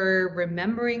 like her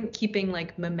remembering, keeping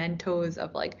like mementos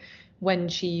of like when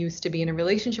she used to be in a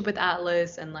relationship with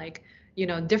Atlas and like, you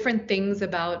know, different things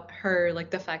about her, like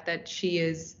the fact that she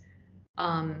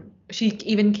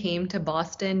even came to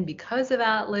Boston because of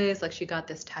Atlas, like she got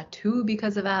this tattoo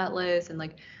because of Atlas and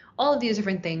like all of these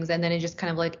different things. And then it just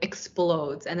kind of like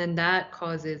explodes. And then that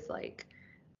causes like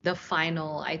the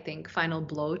final, I think, final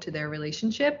blow to their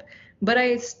relationship. But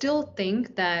I still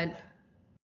think that,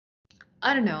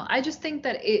 I don't know, I just think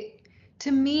that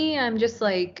to me, I'm just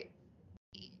like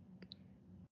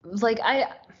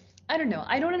I don't know.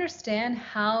 I don't understand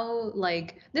how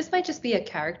like this might just be a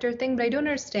character thing, but I don't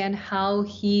understand how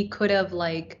he could have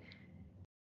like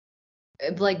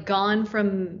gone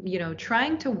from, you know,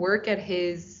 trying to work at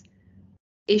his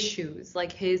issues,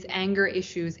 like his anger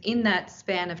issues in that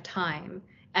span of time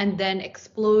and then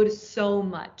explode so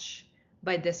much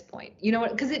by this point. You know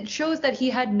what? Because it shows that he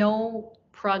had no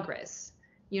progress.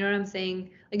 You know what I'm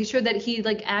saying? Like it showed that he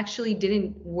like actually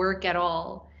didn't work at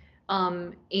all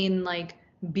in like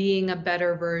being a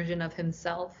better version of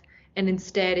himself. And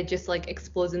instead it just like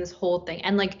explodes in this whole thing.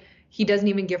 And like he doesn't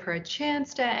even give her a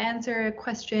chance to answer a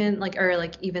question, like or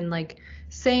like even like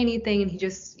say anything, and he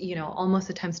just, you know, almost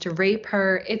attempts to rape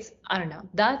her. It's, I don't know.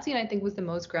 That scene I think was the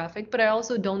most graphic, but I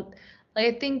also don't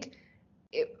like, I think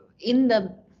in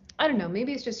the, I don't know,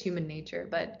 maybe it's just human nature,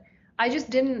 but I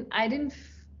didn't,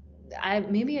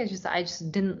 maybe I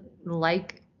just didn't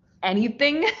like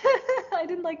anything. I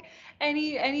didn't like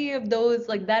any of those,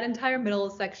 like that entire middle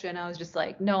section. I was just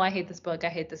like, no, I hate this book. I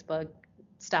hate this book.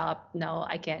 Stop. No,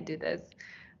 I can't do this.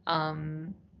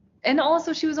 Um, and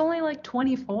also she was only like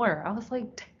 24. I was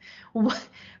like, what?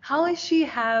 How does she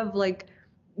have like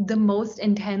the most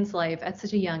intense life at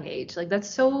such a young age? Like that's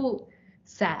so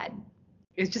sad.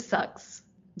 It just sucks.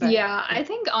 But Yeah, I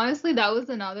think honestly that was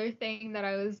another thing that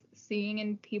I was seeing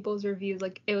in people's reviews.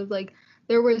 Like it was like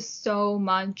there was so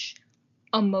much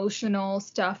emotional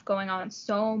stuff going on,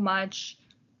 so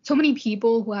many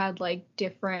people who had like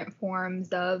different forms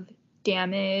of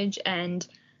damage, and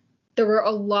there were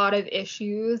a lot of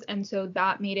issues, and so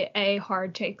that made it A,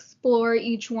 hard to explore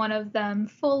each one of them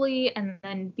fully, and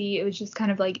then B, it was just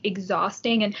kind of like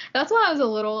exhausting. And that's why I was a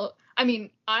little, I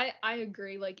mean, I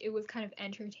agree, like it was kind of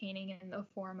entertaining in the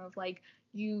form of like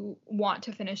you want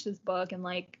to finish this book and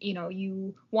like, you know,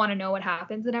 you want to know what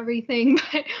happens and everything,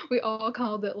 but we all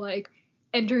called it like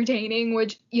entertaining,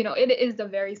 which, you know, it is a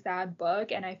very sad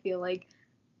book, and I feel like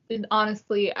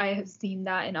honestly, I have seen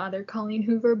that in other Colleen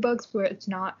Hoover books where it's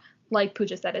not, like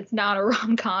Pooja said, it's not a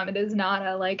rom-com. It is not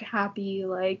a like happy,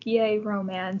 like, yay,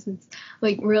 romance. It's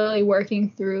like really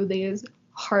working through these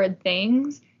hard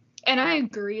things. And I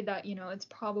agree that, you know, it's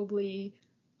probably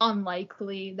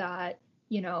unlikely that,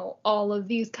 you know, all of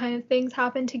these kind of things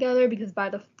happen together, because by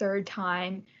the third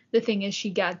time, the thing is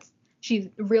she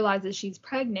realizes she's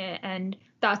pregnant, and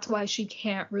that's why she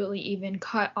can't really even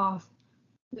cut off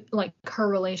like her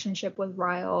relationship with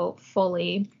Ryle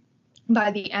fully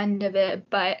by the end of it.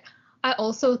 But I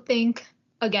also think,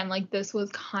 again, like this was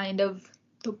kind of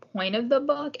the point of the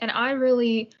book, and I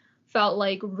really felt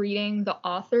like reading the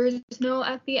author's note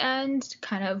at the end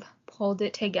kind of pulled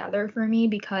it together for me,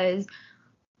 because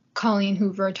Colleen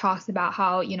Hoover talks about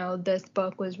how, you know, this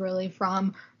book was really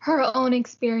from her own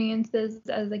experiences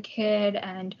as a kid,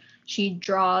 and she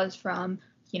draws from,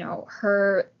 you know,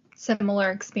 her similar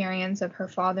experience of her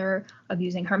father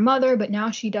abusing her mother, but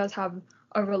now she does have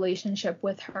a relationship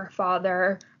with her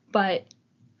father, but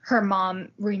her mom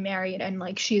remarried, and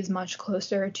like she's much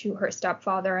closer to her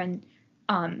stepfather, and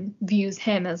views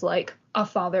him as like a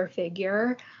father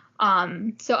figure.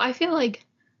 So I feel like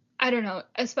I don't know,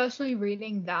 especially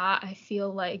reading that, I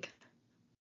feel like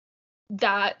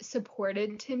that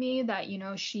supported to me that, you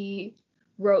know, she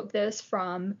wrote this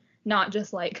from not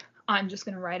just like, I'm just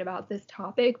going to write about this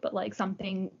topic, but like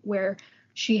something where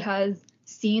she has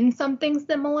seen something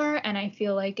similar. And I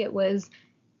feel like it was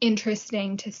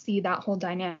interesting to see that whole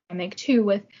dynamic too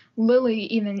with Lily.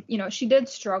 Even, you know, she did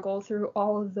struggle through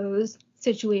all of those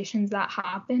situations that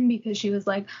happened because she was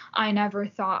like, I never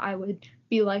thought I would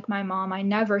be like my mom. I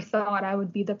never thought I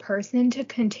would be the person to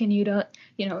continue to,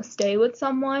 you know, stay with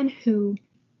someone who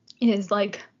is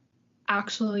like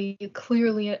actually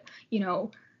clearly, you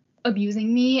know,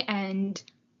 abusing me. And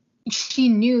she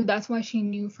knew, that's why she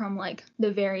knew from like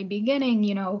the very beginning,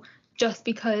 you know, just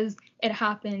because it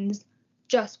happens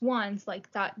just once,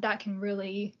 like that can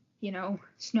really, you know,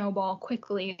 snowball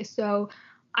quickly. So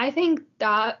I think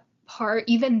that part,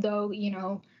 even though, you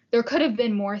know, there could have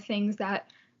been more things that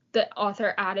the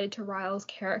author added to Ryle's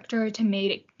character to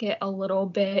make it a little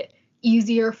bit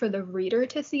easier for the reader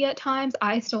to see at times,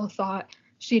 I still thought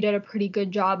she did a pretty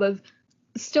good job of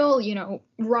still, you know,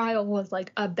 Ryle was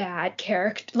like a bad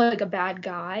character, like a bad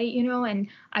guy, you know, and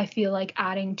I feel like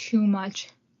adding too much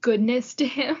goodness to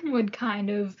him would kind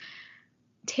of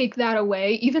take that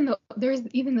away. Even though there's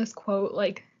even this quote,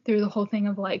 like through the whole thing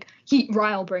of like,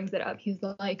 Ryle brings it up. He's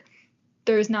like,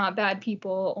 there's not bad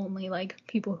people, only like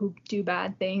people who do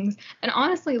bad things. And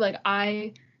honestly, like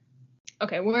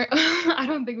okay, we're I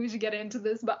don't think we should get into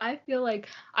this, but I feel like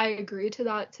I agree to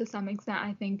that to some extent.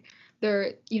 I think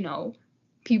there, you know,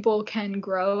 people can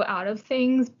grow out of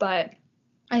things, but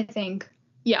I think,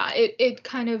 yeah, it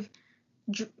kind of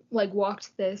like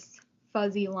walked this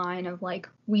fuzzy line of like,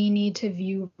 we need to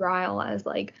view Ryle as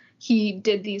like, he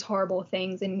did these horrible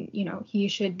things and, you know, he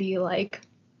should be like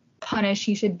punished,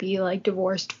 he should be like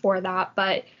divorced for that.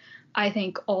 But I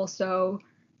think also,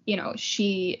 you know,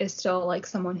 she is still like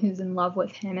someone who's in love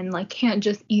with him and like can't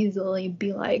just easily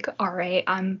be like, all right,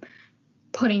 I'm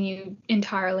putting you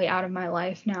entirely out of my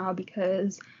life now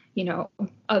because, you know,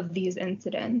 of these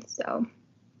incidents. So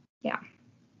yeah.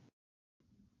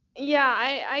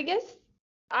 Yeah, I guess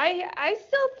I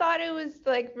still thought it was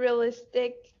like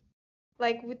realistic,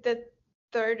 like with the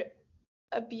third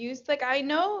abuse. Like I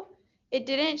know it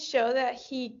didn't show that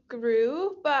he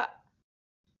grew, but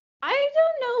I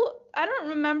don't know. I don't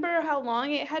remember how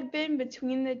long it had been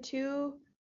between the two,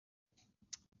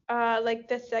 like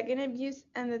the second abuse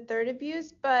and the third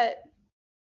abuse. But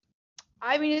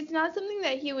I mean, it's not something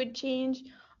that he would change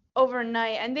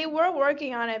overnight. And they were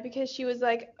working on it because she was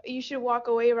like, "You should walk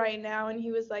away right now," and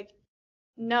he was like,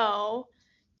 "No."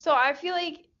 So I feel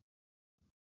like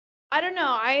I don't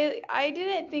know. I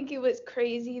didn't think it was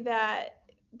crazy that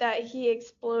he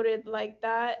exploded like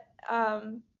that.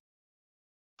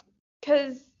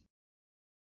 'Cause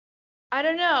I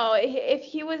don't know. If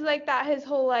he was like that his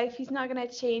whole life, he's not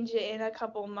gonna change it in a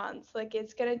couple months. Like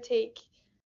it's gonna take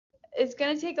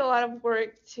a lot of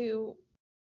work to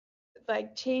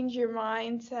like change your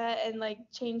mindset and like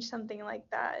change something like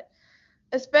that.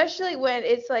 Especially when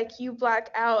it's like you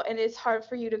black out and it's hard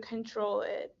for you to control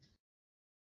it.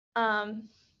 Um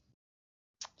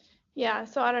yeah,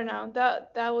 so I don't know.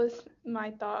 That was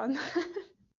my thought on that.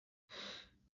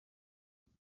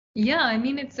 Yeah, I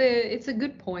mean it's a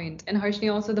good point. And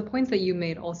Harshni, also the points that you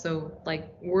made also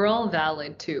like were all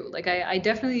valid too. Like I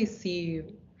definitely see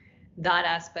that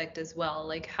aspect as well.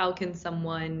 Like how can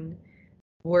someone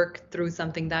work through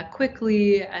something that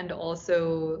quickly and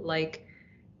also like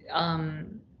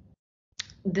um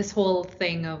this whole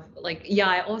thing of like, yeah,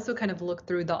 I also kind of looked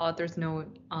through the author's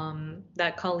note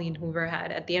that Colleen Hoover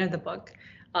had at the end of the book,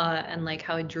 and like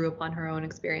how it drew upon her own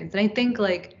experience. And I think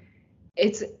like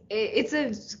it's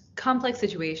a complex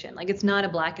situation. Like it's not a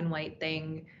black and white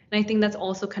thing. And I think that's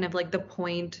also kind of like the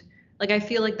point. Like I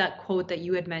feel like that quote that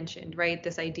you had mentioned, right?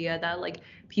 This idea that like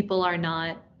people are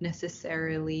not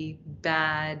necessarily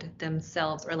bad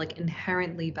themselves or like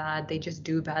inherently bad, they just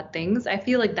do bad things. I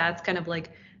feel like that's kind of like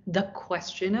the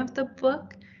question of the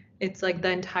book. It's like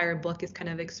the entire book is kind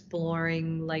of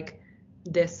exploring like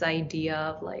this idea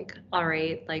of like, all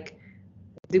right, like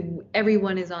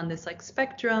everyone is on this like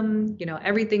spectrum, you know,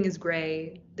 everything is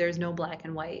gray, there's no black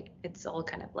and white, it's all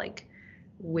kind of like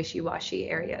wishy-washy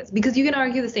areas. Because you can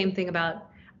argue the same thing about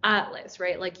Atlas,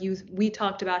 right? Like we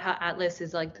talked about how Atlas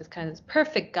is like this kind of this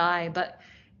perfect guy, but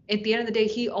at the end of the day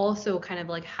he also kind of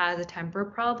like has a temper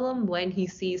problem when he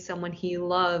sees someone he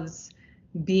loves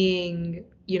being,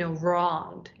 you know,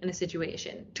 wronged in a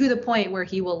situation to the point where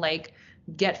he will like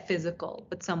get physical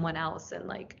with someone else and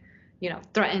like, you know,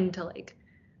 threaten to like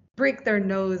break their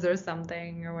nose or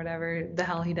something or whatever the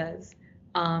hell he does.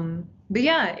 But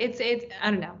yeah, it's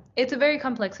I don't know. It's a very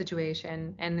complex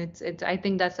situation, and it's I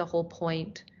think that's the whole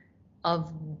point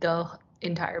of the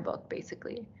entire book,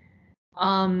 basically.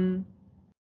 Um,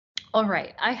 all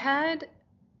right, I had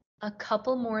a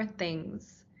couple more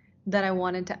things that I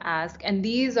wanted to ask, and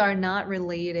these are not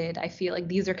related. I feel like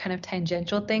these are kind of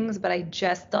tangential things, but I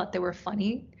just thought they were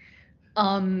funny.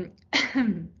 Um,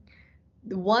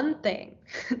 the one thing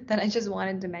that I just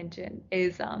wanted to mention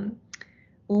is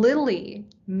Lily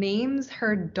names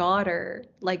her daughter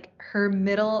like her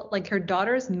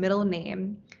daughter's middle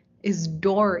name is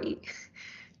Dory.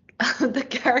 The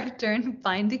character in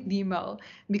Finding Nemo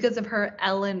because of her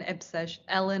Ellen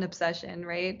obsession,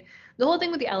 right? The whole thing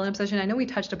with the Ellen obsession, I know we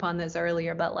touched upon this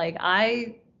earlier, but like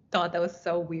I thought that was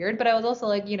so weird, but I was also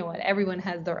like, you know what, everyone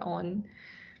has their own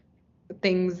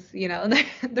things, you know,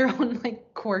 their own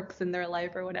like quirks in their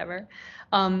life or whatever.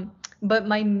 But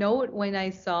my note when I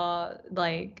saw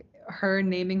like her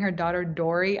naming her daughter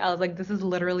Dory, I was like, this is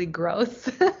literally gross.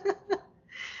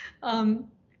 Um,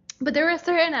 but there were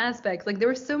certain aspects, like there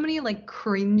were so many like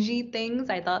cringy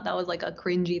things. I thought that was like a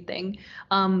cringy thing.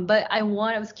 But I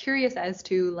was curious as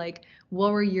to like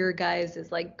what were your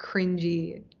guys' like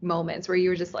cringy moments where you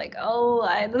were just like, oh,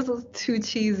 this was too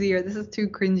cheesy or this is too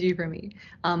cringy for me.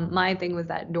 My thing was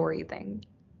that Dory thing.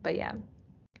 But yeah.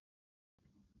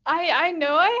 I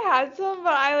know I had some,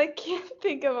 but I like can't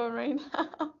think of them right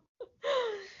now.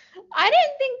 I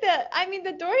didn't think that. I mean,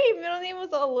 the Dory middle name was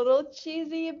a little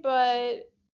cheesy, but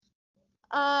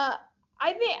I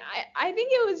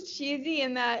think it was cheesy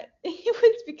in that it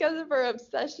was because of her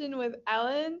obsession with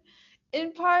Ellen,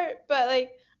 in part. But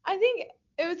like, I think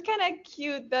it was kind of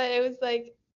cute that it was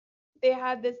like they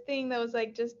had this thing that was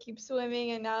like just keep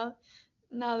swimming, and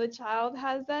now the child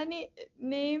has that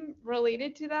name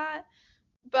related to that.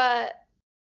 But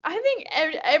I think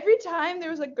every time there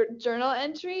was like a journal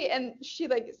entry and she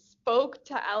like spoke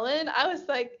to Ellen, I was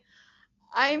like,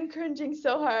 I'm cringing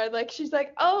so hard. Like she's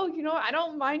like, oh, I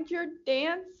don't mind your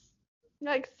dance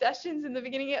like sessions in the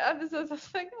beginning of episodes. I was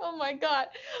like, oh my god,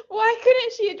 why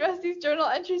couldn't she address these journal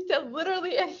entries to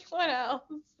literally anyone else?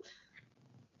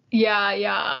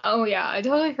 Yeah. Oh yeah, I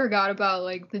totally forgot about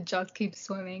like the just keep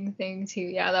swimming thing too.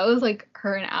 Yeah, that was like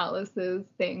her and Alice's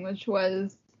thing, which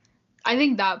was I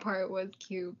think that part was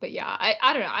cute. But yeah,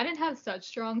 I don't know. I didn't have such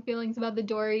strong feelings about the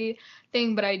Dory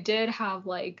thing, but I did have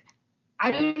like I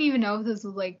don't even know if this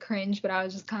was like cringe, but I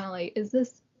was just kind of like, is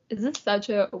this such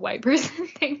a white person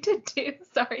thing to do?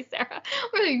 Sorry, Sarah.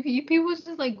 Where like people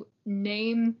just like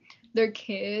name their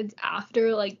kids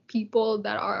after like people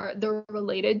that they're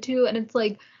related to, and it's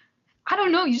like I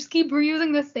don't know, you just keep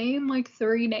reusing the same like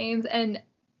three names. And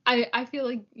I feel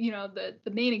like,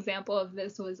 the main example of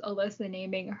this was Alyssa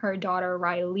naming her daughter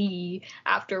Riley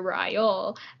after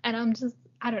Ryle. And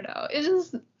I don't know, it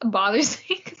just bothers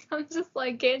me because I'm just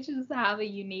like, can't you just have a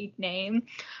unique name?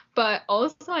 But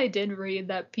also I did read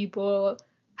that people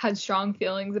had strong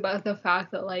feelings about the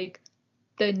fact that like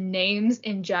the names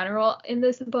in general in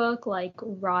this book, like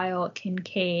Ryle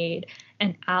Kincaid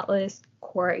and Atlas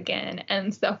Corrigan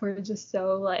and stuff, were just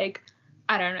so like,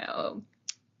 I don't know,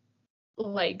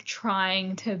 like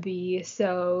trying to be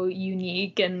so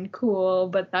unique and cool,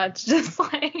 but that's just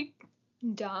like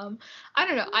dumb. I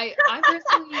don't know. I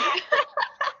personally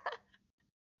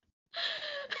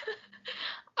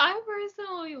I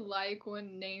personally like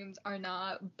when names are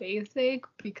not basic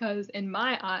because in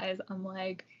my eyes I'm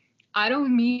like I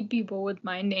don't meet people with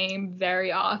my name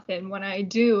very often. When I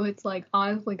do, it's like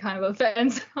honestly kind of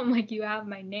offensive. I'm like, you have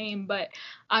my name, but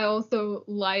I also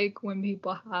like when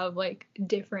people have like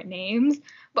different names.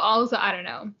 But also, I don't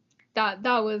know. That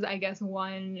was, I guess,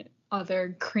 one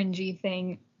other cringy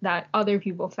thing that other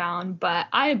people found. But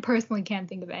I personally can't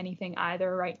think of anything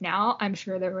either right now. I'm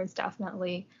sure there was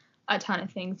definitely a ton of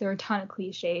things. There were a ton of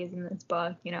cliches in this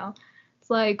book. It's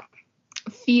like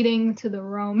feeding to the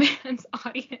romance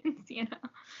audience.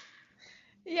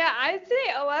 Yeah, I'd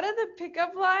say a lot of the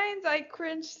pickup lines I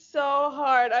cringed so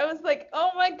hard. I was like,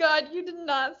 oh my god, you did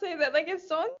not say that. Like if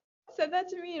someone said that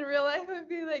to me in real life, I'd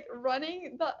be like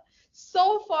running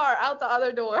so far out the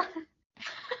other door.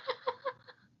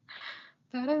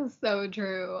 That is so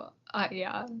true.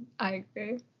 Yeah, I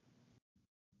agree.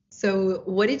 So,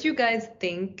 what did you guys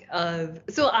think of?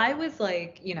 So, I was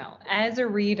like, as a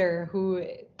reader who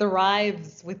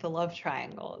thrives with the love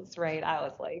triangles, right? I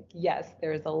was like, yes,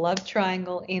 there's a love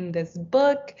triangle in this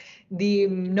book. The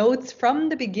notes from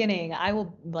the beginning, I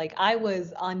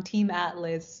was on Team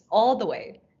Atlas all the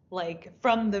way. Like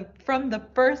from the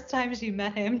first time she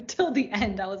met him till the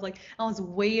end, I was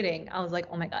waiting. I was like,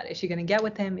 oh my God, is she gonna get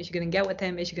with him? Is she gonna get with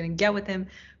him? Is she gonna get with him?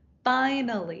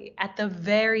 Finally, at the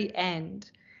very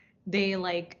end, they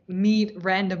like meet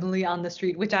randomly on the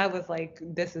street, which I was like,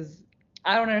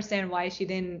 I don't understand why she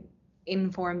didn't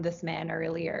inform this man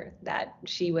earlier that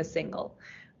she was single.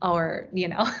 Or,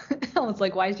 I was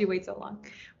like, why did she wait so long?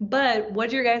 But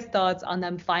what's your guys' thoughts on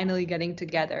them finally getting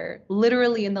together,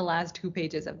 literally in the last 2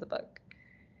 pages of the book?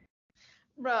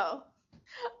 Bro,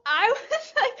 I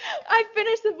was like, I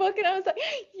finished the book and I was like,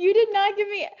 you did not give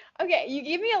me, okay, you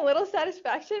gave me a little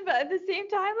satisfaction, but at the same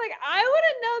time, like, I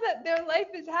wouldn't know that their life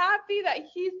is happy, that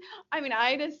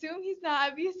I'd assume he's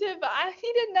not abusive, but I need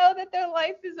to know that their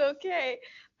life is okay.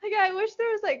 Like, I wish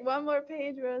there was like one more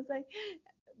page where I was like,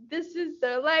 this is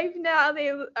their life now, they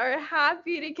are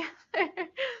happy together.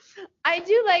 I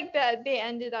do like that they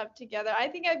ended up together. I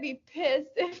think I'd be pissed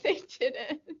if they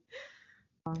didn't.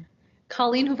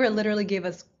 Colleen Hoover literally gave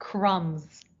us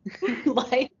crumbs,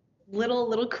 like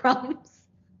little crumbs.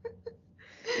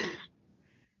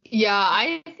 Yeah,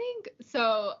 I think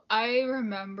so. I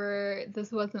remember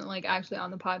this wasn't like actually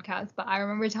on the podcast, but I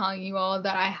remember telling you all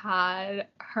that I had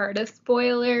heard a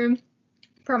spoiler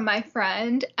from my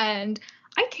friend, and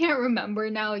I can't remember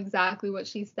now exactly what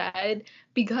she said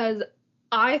because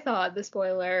I thought the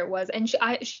spoiler was, and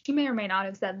she may or may not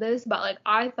have said this, but like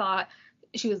I thought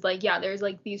she was like, yeah, there's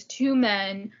like these two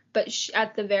men, but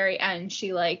at the very end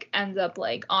she like ends up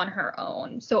like on her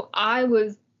own. So I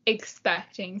was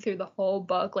expecting through the whole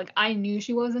book, like I knew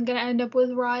she wasn't going to end up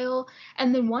with Ryle.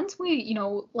 And then once we,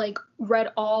 like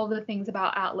read all the things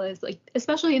about Atlas, like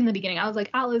especially in the beginning, I was like,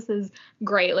 Atlas is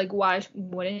great, like why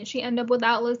wouldn't she end up with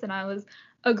Atlas? And I was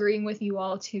agreeing with you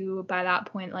all too by that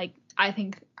point. Like I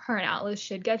think her and Atlas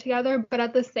should get together, but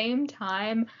at the same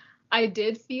time I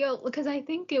did feel, because I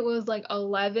think it was like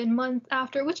 11 months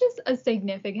after, which is a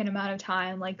significant amount of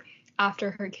time, like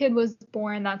after her kid was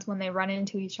born, that's when they run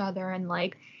into each other. And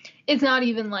like it's not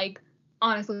even like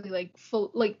honestly like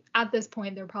full, like at this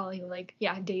point they're probably like,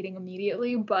 yeah, dating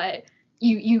immediately, but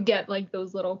you get like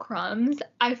those little crumbs.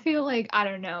 I feel like, I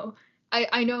don't know,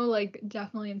 I know like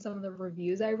definitely in some of the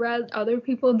reviews I read, other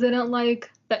people didn't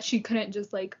like that she couldn't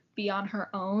just like be on her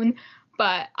own,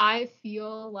 but I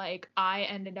feel like I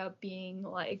ended up being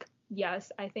like,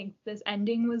 yes, I think this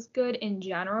ending was good in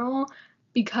general,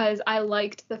 because I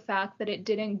liked the fact that it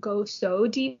didn't go so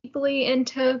deeply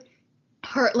into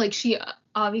her. Like she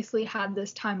obviously had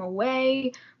this time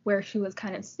away where she was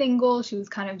kind of single. She was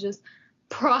kind of just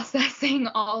processing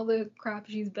all the crap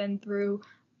she's been through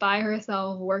by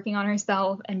herself, working on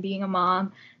herself and being a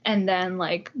mom, and then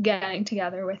like getting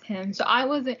together with him. So I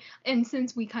wasn't, and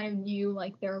since we kind of knew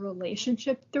like their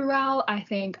relationship throughout, I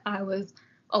think I was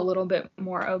a little bit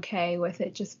more okay with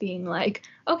it just being like,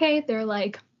 okay, they're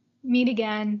like meet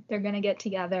again, they're gonna get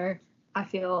together. I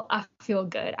feel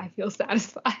good. I feel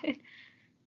satisfied.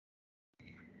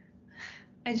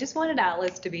 I just wanted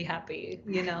Atlas to be happy,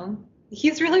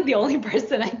 He's really the only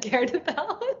person I cared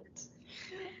about.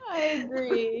 I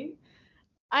agree.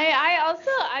 I also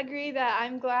agree that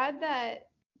I'm glad that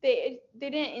they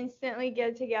didn't instantly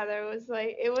get together.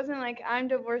 It wasn't like I'm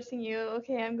divorcing you,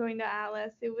 okay, I'm going to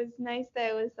Atlas. It was nice that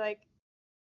it was like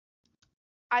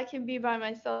I can be by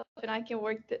myself and I can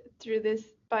work through this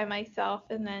by myself,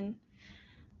 and then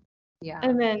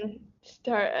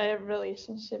start a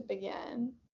relationship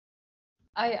again.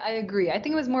 I agree. I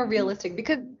think it was more realistic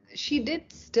because she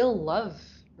did still love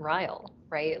Ryle,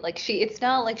 right? Like it's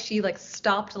not like she like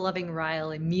stopped loving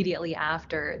Ryle immediately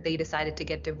after they decided to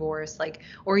get divorced, like,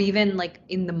 or even like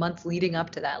in the months leading up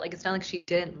to that. Like it's not like she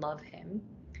didn't love him.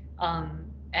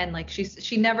 And like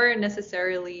she never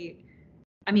necessarily,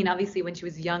 I mean, obviously when she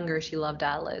was younger she loved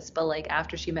Atlas, but like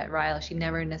after she met Ryle, she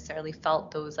never necessarily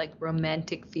felt those like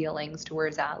romantic feelings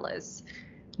towards Atlas.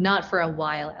 Not for a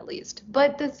while, at least.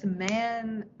 But this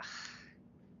man,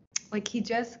 like, he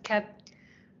just kept,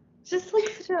 just like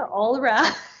such an all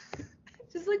around,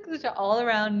 just like such an all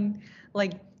around,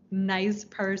 like, nice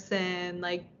person.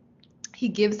 Like, he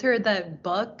gives her the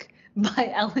book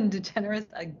by Ellen DeGeneres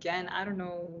again. I don't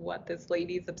know what this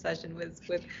lady's obsession was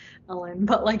with Ellen,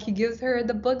 but like, he gives her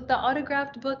the book, the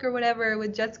autographed book or whatever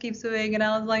with Jet Ski Swimming, and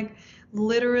I was like,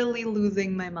 literally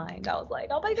losing my mind. I was like,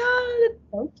 oh my god, it's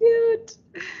so cute.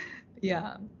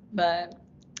 Yeah, but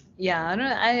yeah, I don't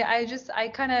know.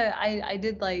 I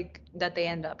did like that they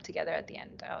end up together at the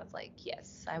end. I was like,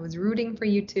 yes, I was rooting for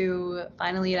you two.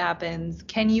 Finally, it happens.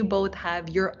 Can you both have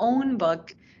your own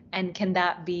book, and can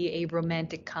that be a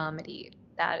romantic comedy?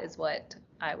 That is what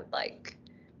I would like,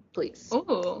 please.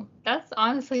 Oh, that's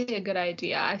honestly a good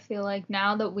idea. I feel like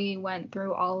now that we went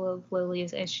through all of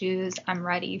Lily's issues, I'm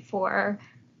ready for,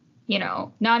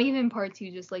 not even part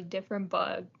two, just like different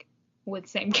book with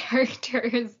same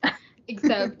characters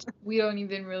Except we don't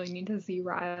even really need to see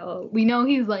Ryle. We know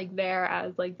he's like there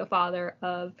as like the father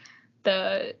of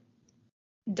the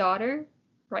daughter,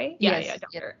 right? Yeah,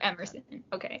 daughter, Emerson.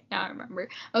 Okay, now I remember.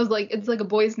 I was like, it's like a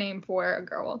boy's name for a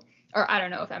girl. Or I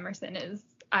don't know if Emerson is,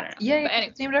 I don't know. Yeah, but anyway.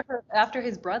 it's named after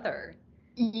his brother.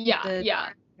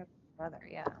 Yeah. Brother,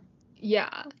 yeah.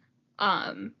 Yeah.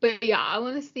 But yeah, I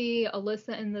want to see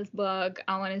Alyssa in this book.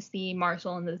 I want to see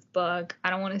Marshall in this book. I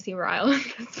don't want to see Ryle in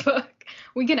this book.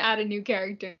 We can add a new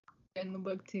character in the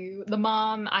book too. The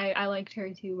mom, I liked her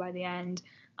too by the end.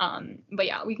 But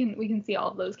yeah, we can see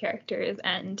all of those characters,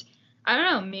 and I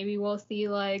don't know, maybe we'll see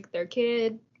like their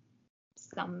kid,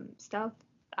 some stuff.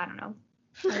 I don't know,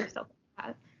 other stuff like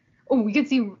that. Oh, we could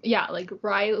see, yeah, like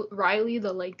Riley,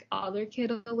 the like other kid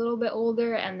a little bit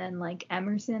older, and then like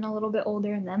Emerson a little bit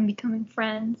older, and them becoming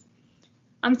friends.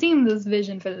 I'm seeing this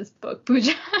vision for this book,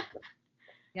 Pooja.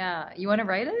 Yeah, you want to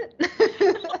write it?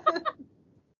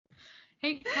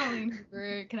 Hey, Colleen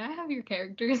Hoover, can I have your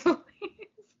characters, please?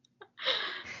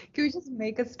 Can we just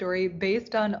make a story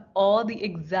based on all the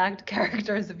exact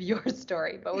characters of your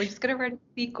story, but we're just gonna write a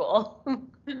sequel?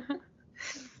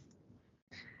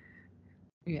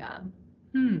 Yeah.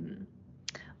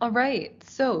 All right.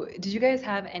 So, did you guys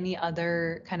have any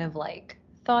other kind of like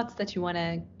thoughts that you want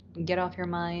to get off your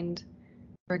mind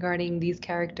regarding these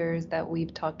characters that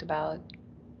we've talked about?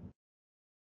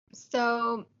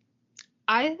 So,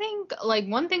 I think like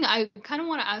one thing I kind of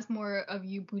want to ask more of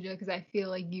you, Pooja, because I feel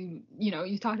like you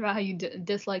talked about how you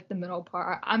dislike the middle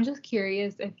part. I'm just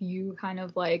curious if you kind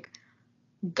of like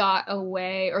got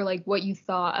away, or like what you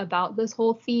thought about this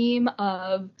whole theme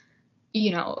of,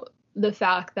 the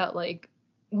fact that like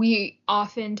we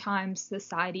oftentimes,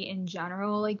 society in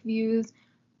general, like views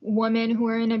women who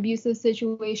are in abusive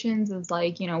situations as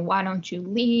like, why don't you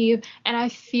leave? And I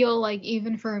feel like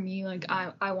even for me, like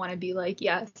I want to be like,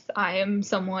 yes, I am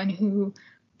someone who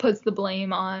puts the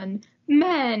blame on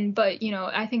men, but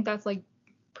I think that's like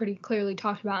pretty clearly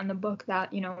talked about in the book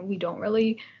that we don't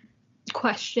really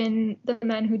question the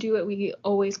men who do it. We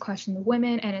always question the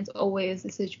women, and it's always a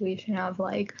situation of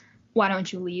like, why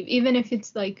don't you leave? Even if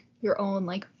it's like your own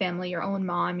like family, your own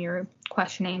mom, you're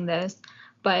questioning this,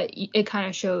 but it kind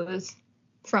of shows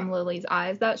from Lily's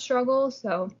eyes that struggle.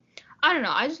 So I don't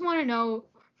know. I just want to know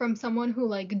from someone who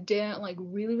like didn't like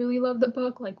really, really love the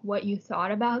book, like what you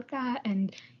thought about that,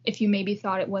 and if you maybe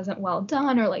thought it wasn't well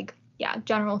done, or like, yeah,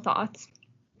 general thoughts.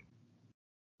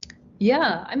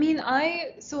 Yeah, I mean,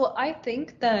 I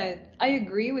think that I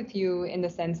agree with you in the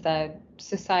sense that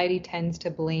society tends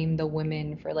to blame the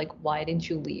women for like, why didn't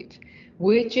you leave?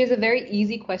 Which is a very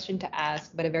easy question to ask,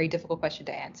 but a very difficult question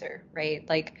to answer, right?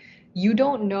 Like, you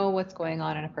don't know what's going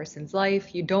on in a person's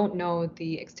life. You don't know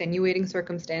the extenuating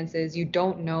circumstances. You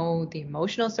don't know the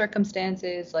emotional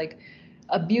circumstances. Like,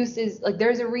 abuse is like,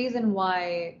 there's a reason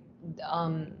why,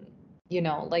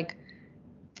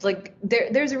 like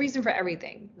there's a reason for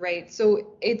everything, right?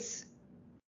 So it's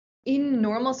in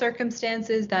normal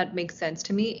circumstances that makes sense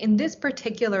to me. In this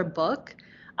particular book,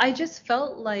 I just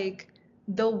felt like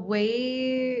the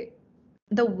way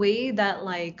that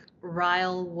like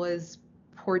Ryle was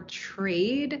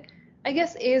portrayed, I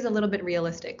guess, is a little bit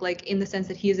realistic, like in the sense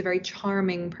that he is a very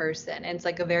charming person, and it's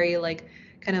like a very like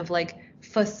kind of like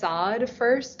facade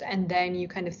first, and then you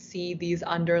kind of see these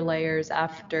underlayers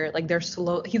after, like they're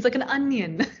slow. He's like an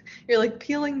onion. You're like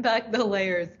peeling back the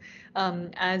layers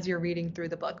as you're reading through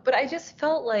the book. But I just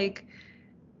felt like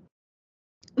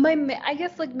I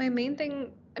guess like my main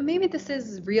thing, maybe this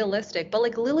is realistic, but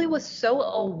like Lily was so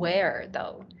aware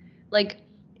though. Like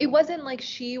it wasn't like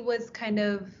she was kind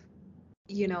of,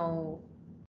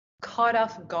 caught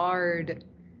off guard.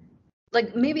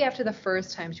 Like maybe after the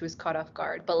first time she was caught off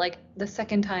guard, but like the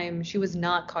second time she was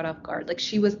not caught off guard. Like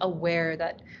she was aware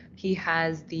that he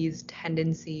has these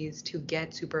tendencies to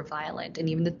get super violent. And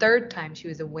even the third time she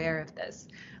was aware of this.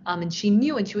 And she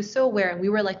knew, and she was so aware, and we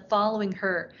were like following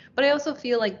her. But I also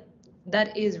feel like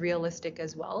that is realistic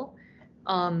as well.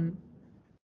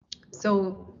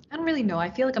 So I don't really know. I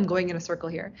feel like I'm going in a circle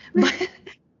here.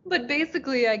 But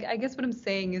basically, I guess what I'm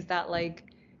saying is that like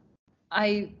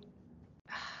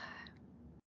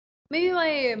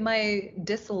maybe my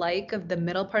dislike of the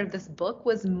middle part of this book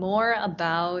was more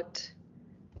about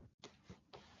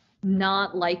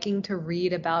not liking to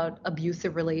read about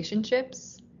abusive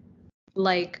relationships.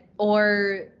 Like,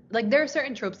 or like there are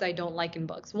certain tropes I don't like in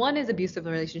books. One is abusive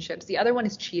relationships. The other one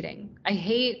is cheating. I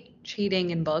hate cheating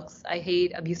in books. I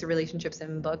hate abusive relationships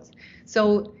in books.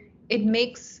 So it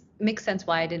makes sense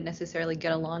why I didn't necessarily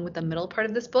get along with the middle part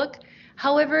of this book.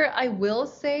 However, I will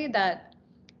say that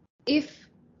if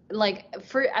like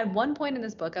for at one point in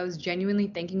this book, I was genuinely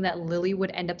thinking that Lily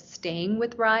would end up staying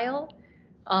with Ryle.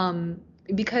 Um,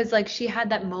 because like she had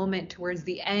that moment towards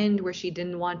the end where she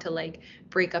didn't want to like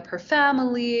break up her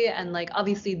family, and like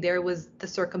obviously there was the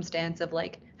circumstance of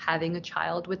like having a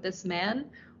child with this man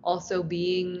also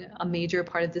being a major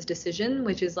part of this decision,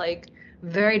 which is like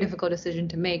very difficult decision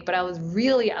to make. But I was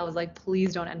like,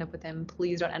 please don't end up with him,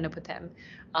 please don't end up with him.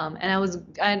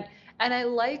 And I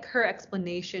like her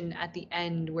explanation at the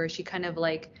end where she kind of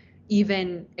like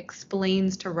even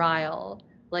explains to Ryle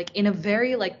like in a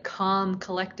very like calm,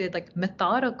 collected, like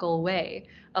methodical way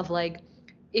of like,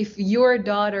 if your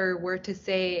daughter were to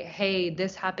say, hey,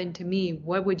 this happened to me,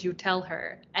 what would you tell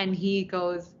her? And he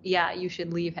goes, yeah, you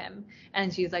should leave him.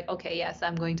 And she's like, okay, yes,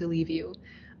 I'm going to leave you.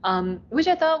 Which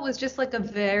I thought was just like a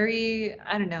very,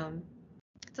 I don't know,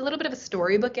 it's a little bit of a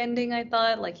storybook ending, I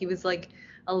thought. Like he was like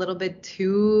a little bit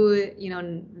too,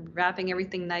 wrapping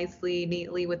everything nicely,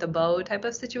 neatly with a bow type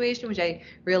of situation, which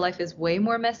real life is way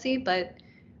more messy. But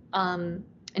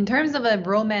in terms of a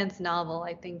romance novel,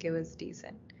 I think it was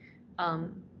decent.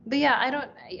 But yeah,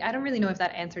 I don't really know if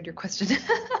that answered your question.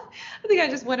 I think I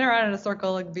just went around in a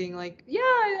circle, like being like, yeah,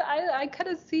 I kind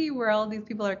of see where all these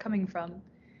people are coming from.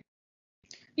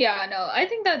 Yeah, no, I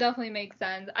think that definitely makes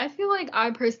sense. I feel like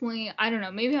I personally, I don't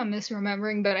know, maybe I'm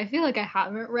misremembering, but I feel like I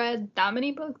haven't read that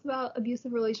many books about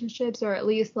abusive relationships, or at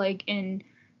least like in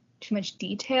too much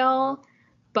detail.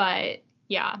 But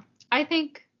yeah, I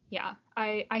think, yeah,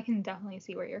 I can definitely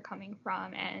see where you're coming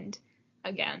from. And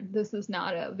again, this is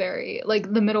not a very,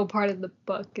 like, the middle part of the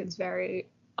book is very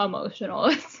emotional.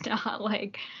 It's not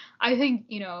like, I think,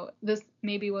 this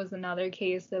maybe was another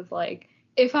case of like,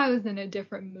 if I was in a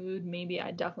different mood, maybe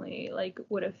I definitely like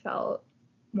would have felt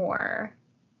more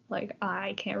like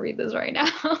I can't read this right now.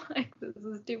 Like this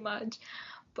is too much.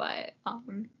 But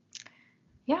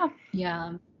yeah.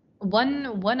 Yeah.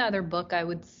 One other book I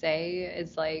would say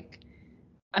is like,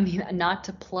 I mean, not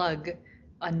to plug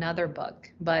another book,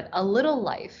 but A Little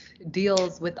Life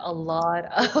deals with a lot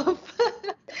of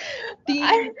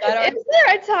themes that are. Is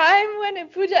there a time when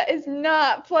Pooja is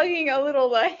not plugging A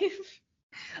Little Life?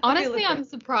 Honestly, I'm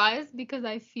surprised because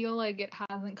I feel like it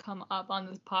hasn't come up on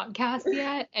this podcast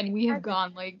yet, and we have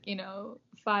gone like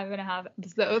 5.5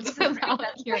 episodes without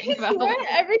hearing about it.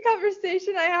 Every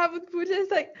conversation I have with Pooja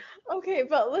is like, okay,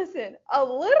 but listen, A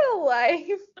Little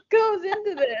Life goes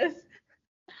into this.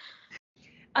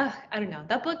 I don't know.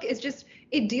 That book is just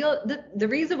the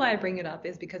reason why I bring it up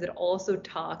is because it also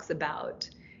talks about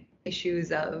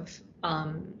issues of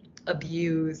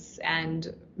abuse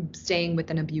and staying with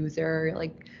an abuser,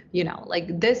 like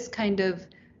like this kind of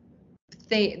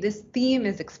this theme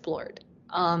is explored.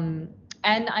 And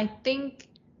I think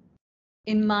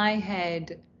in my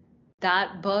head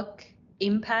that book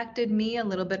impacted me a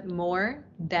little bit more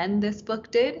than this book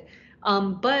did.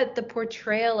 But the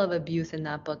portrayal of abuse in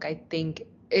that book, I think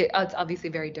it's obviously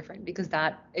very different because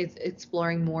that is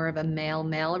exploring more of a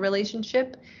male-male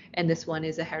relationship, and this one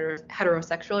is a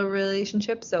heterosexual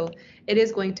relationship. So it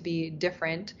is going to be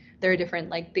different. There are different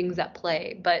like things at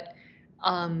play, but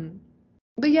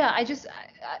yeah,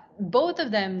 both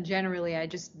of them generally, I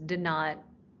just did not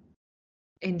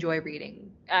enjoy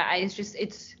reading.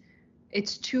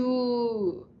 It's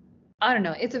too, I don't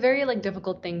know. It's a very like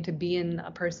difficult thing to be in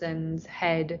a person's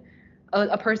head,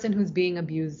 a person who's being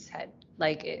abused's head.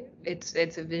 Like it's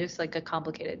just like a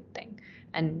complicated thing,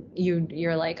 and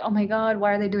you're like, oh my God,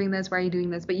 why are they doing this? Why are you doing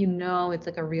this? But it's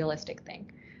like a realistic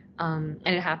thing, and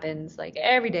it happens like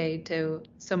every day to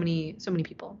so many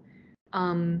people.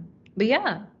 But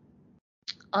yeah,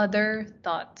 other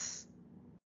thoughts?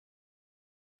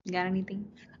 You got anything?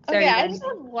 Okay, I just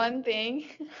have one thing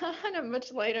on a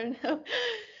much lighter note.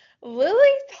 Lily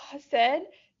said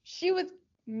she was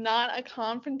not a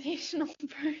confrontational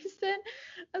person.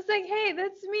 I was like, hey,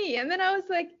 that's me. And then I was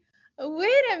like,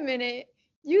 wait a minute.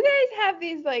 You guys have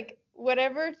these like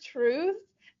whatever truths,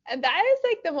 and that is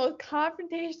like the most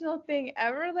confrontational thing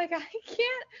ever. Like I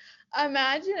can't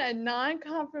imagine a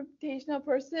non-confrontational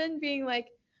person being like,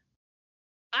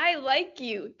 I like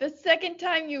you the second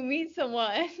time you meet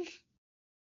someone.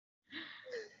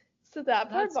 So that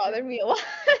part bothered me a lot.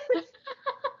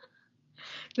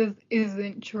 This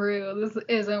isn't true. This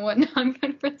isn't what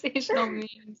non-confrontational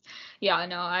means. Yeah,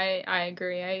 no, I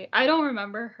agree. I don't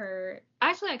remember her.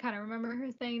 Actually, I kind of remember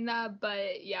her saying that,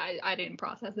 but yeah, I didn't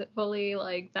process it fully.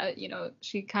 Like that,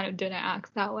 she kind of didn't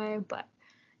act that way. But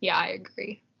yeah, I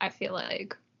agree. I feel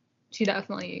like she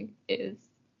definitely is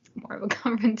more of a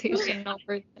confrontational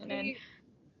person. And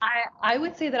I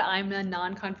would say that I'm a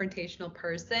non-confrontational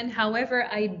person. However,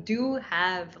 I do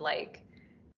have like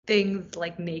things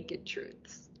like naked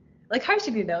truths. Like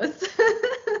Harshini knows.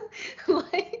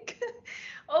 Like,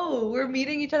 oh, we're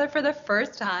meeting each other for the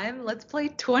first time. Let's play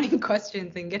 20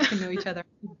 questions and get to know each other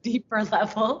on a deeper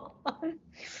level. Oh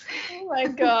my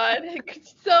god,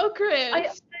 so cringe. I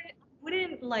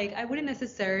wouldn't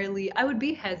necessarily, I would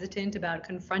be hesitant about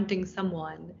confronting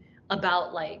someone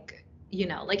about like,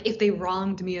 like if they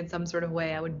wronged me in some sort of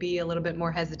way, I would be a little bit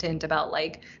more hesitant about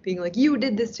like being like, you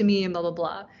did this to me and blah, blah,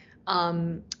 blah.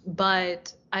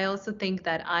 But I also think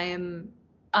that I'm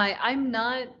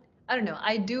not, I don't know,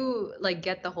 I do like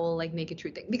get the whole like naked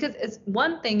truth thing, because it's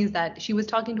one thing is that she was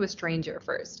talking to a stranger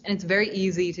first, and it's very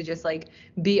easy to just like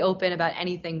be open about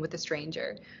anything with a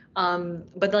stranger.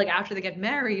 But like after they get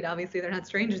married, obviously they're not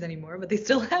strangers anymore, but they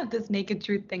still have this naked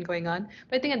truth thing going on.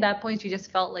 But I think at that point she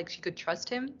just felt like she could trust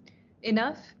him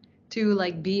enough to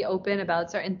like be open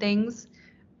about certain things.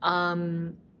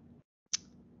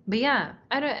 But yeah,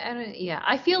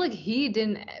 I feel like he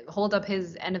didn't hold up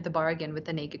his end of the bargain with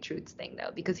the naked truths thing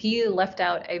though, because he left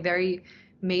out a very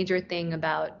major thing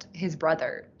about his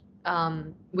brother,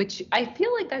 which I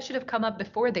feel like that should have come up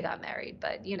before they got married,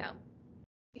 but Yeah.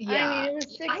 I mean, it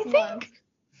was 6 I think- months.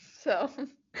 So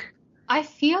I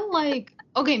feel like,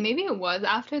 okay, maybe it was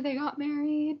after they got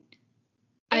married.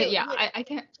 I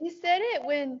can't. he said it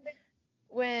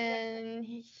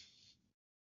when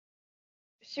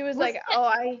she was like, "Oh,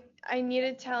 I need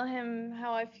to tell him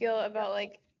how I feel about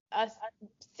like us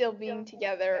still being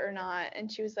together or not."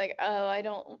 And she was like, "Oh, I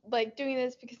don't like doing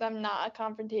this because I'm not a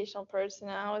confrontational person."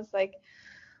 And I was like,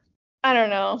 I don't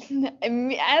know. I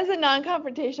mean, as a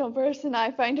non-confrontational person,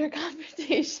 I find her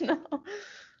confrontational.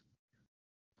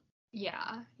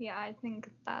 Yeah, I think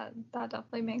that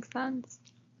definitely makes sense.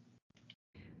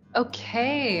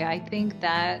 Okay, I think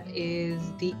that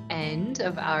is the end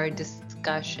of our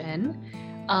discussion.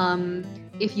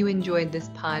 If you enjoyed this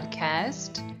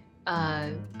podcast,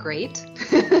 great.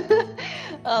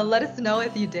 Let us know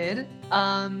if you did.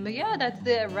 But yeah, that's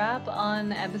the wrap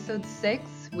on episode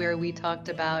 6, where we talked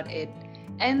about It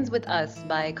Ends With Us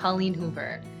by Colleen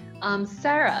Hoover.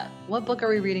 Sarah, what book are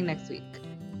we reading next week?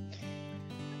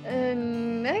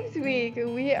 Next week,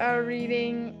 we are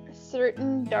reading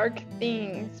Certain Dark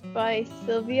Things by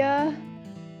Sylvia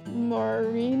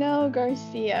Moreno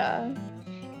Garcia.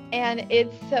 And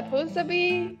it's supposed to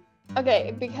be,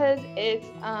 okay, because it's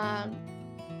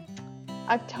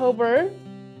October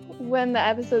when the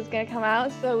episode's going to come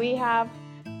out, so we have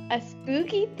a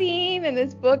spooky theme, and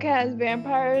this book has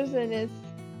vampires and it's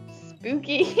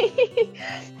spooky.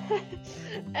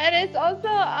 And it's also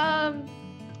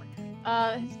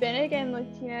Hispanic and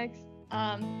Latinx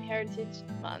Heritage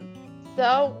Month.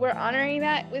 So we're honoring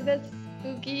that with a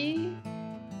spooky,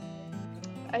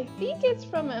 I think it's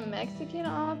from a Mexican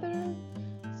author,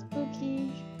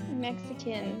 spooky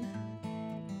Mexican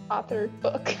author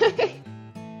book.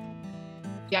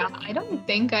 Yeah, I don't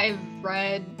think I've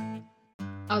read,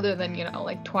 other than,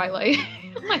 like Twilight,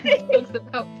 like books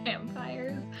about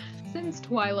vampires. Since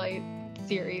Twilight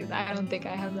series, I don't think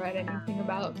I have read anything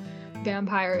about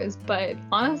vampires, but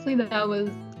honestly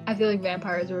I feel like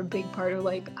vampires were a big part of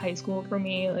like high school for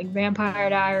me, like Vampire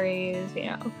Diaries,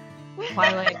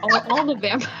 Twilight, all the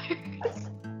vampires.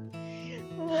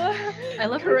 I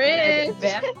love Cringe.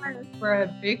 Vampires were a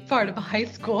big part of high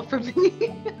school for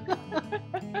me.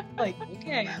 Like,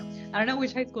 okay, I don't know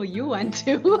which high school you went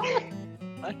to.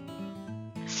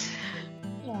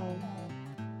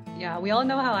 Yeah, we all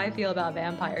know how I feel about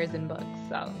vampires in books,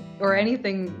 so, or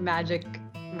anything magic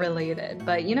related.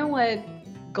 But you know what?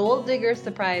 Gold Digger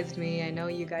surprised me. I know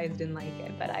you guys didn't like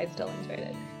it, but I still enjoyed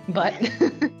it. But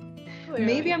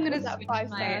maybe I'm gonna switch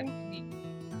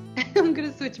I'm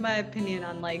gonna switch my opinion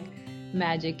on like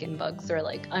magic in books, or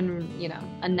like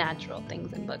unnatural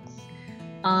things in books.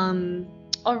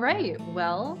 All right,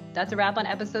 well, that's a wrap on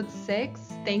episode 6.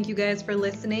 Thank you guys for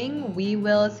listening. We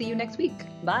will see you next week.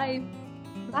 Bye.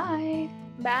 Bye.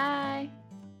 Bye.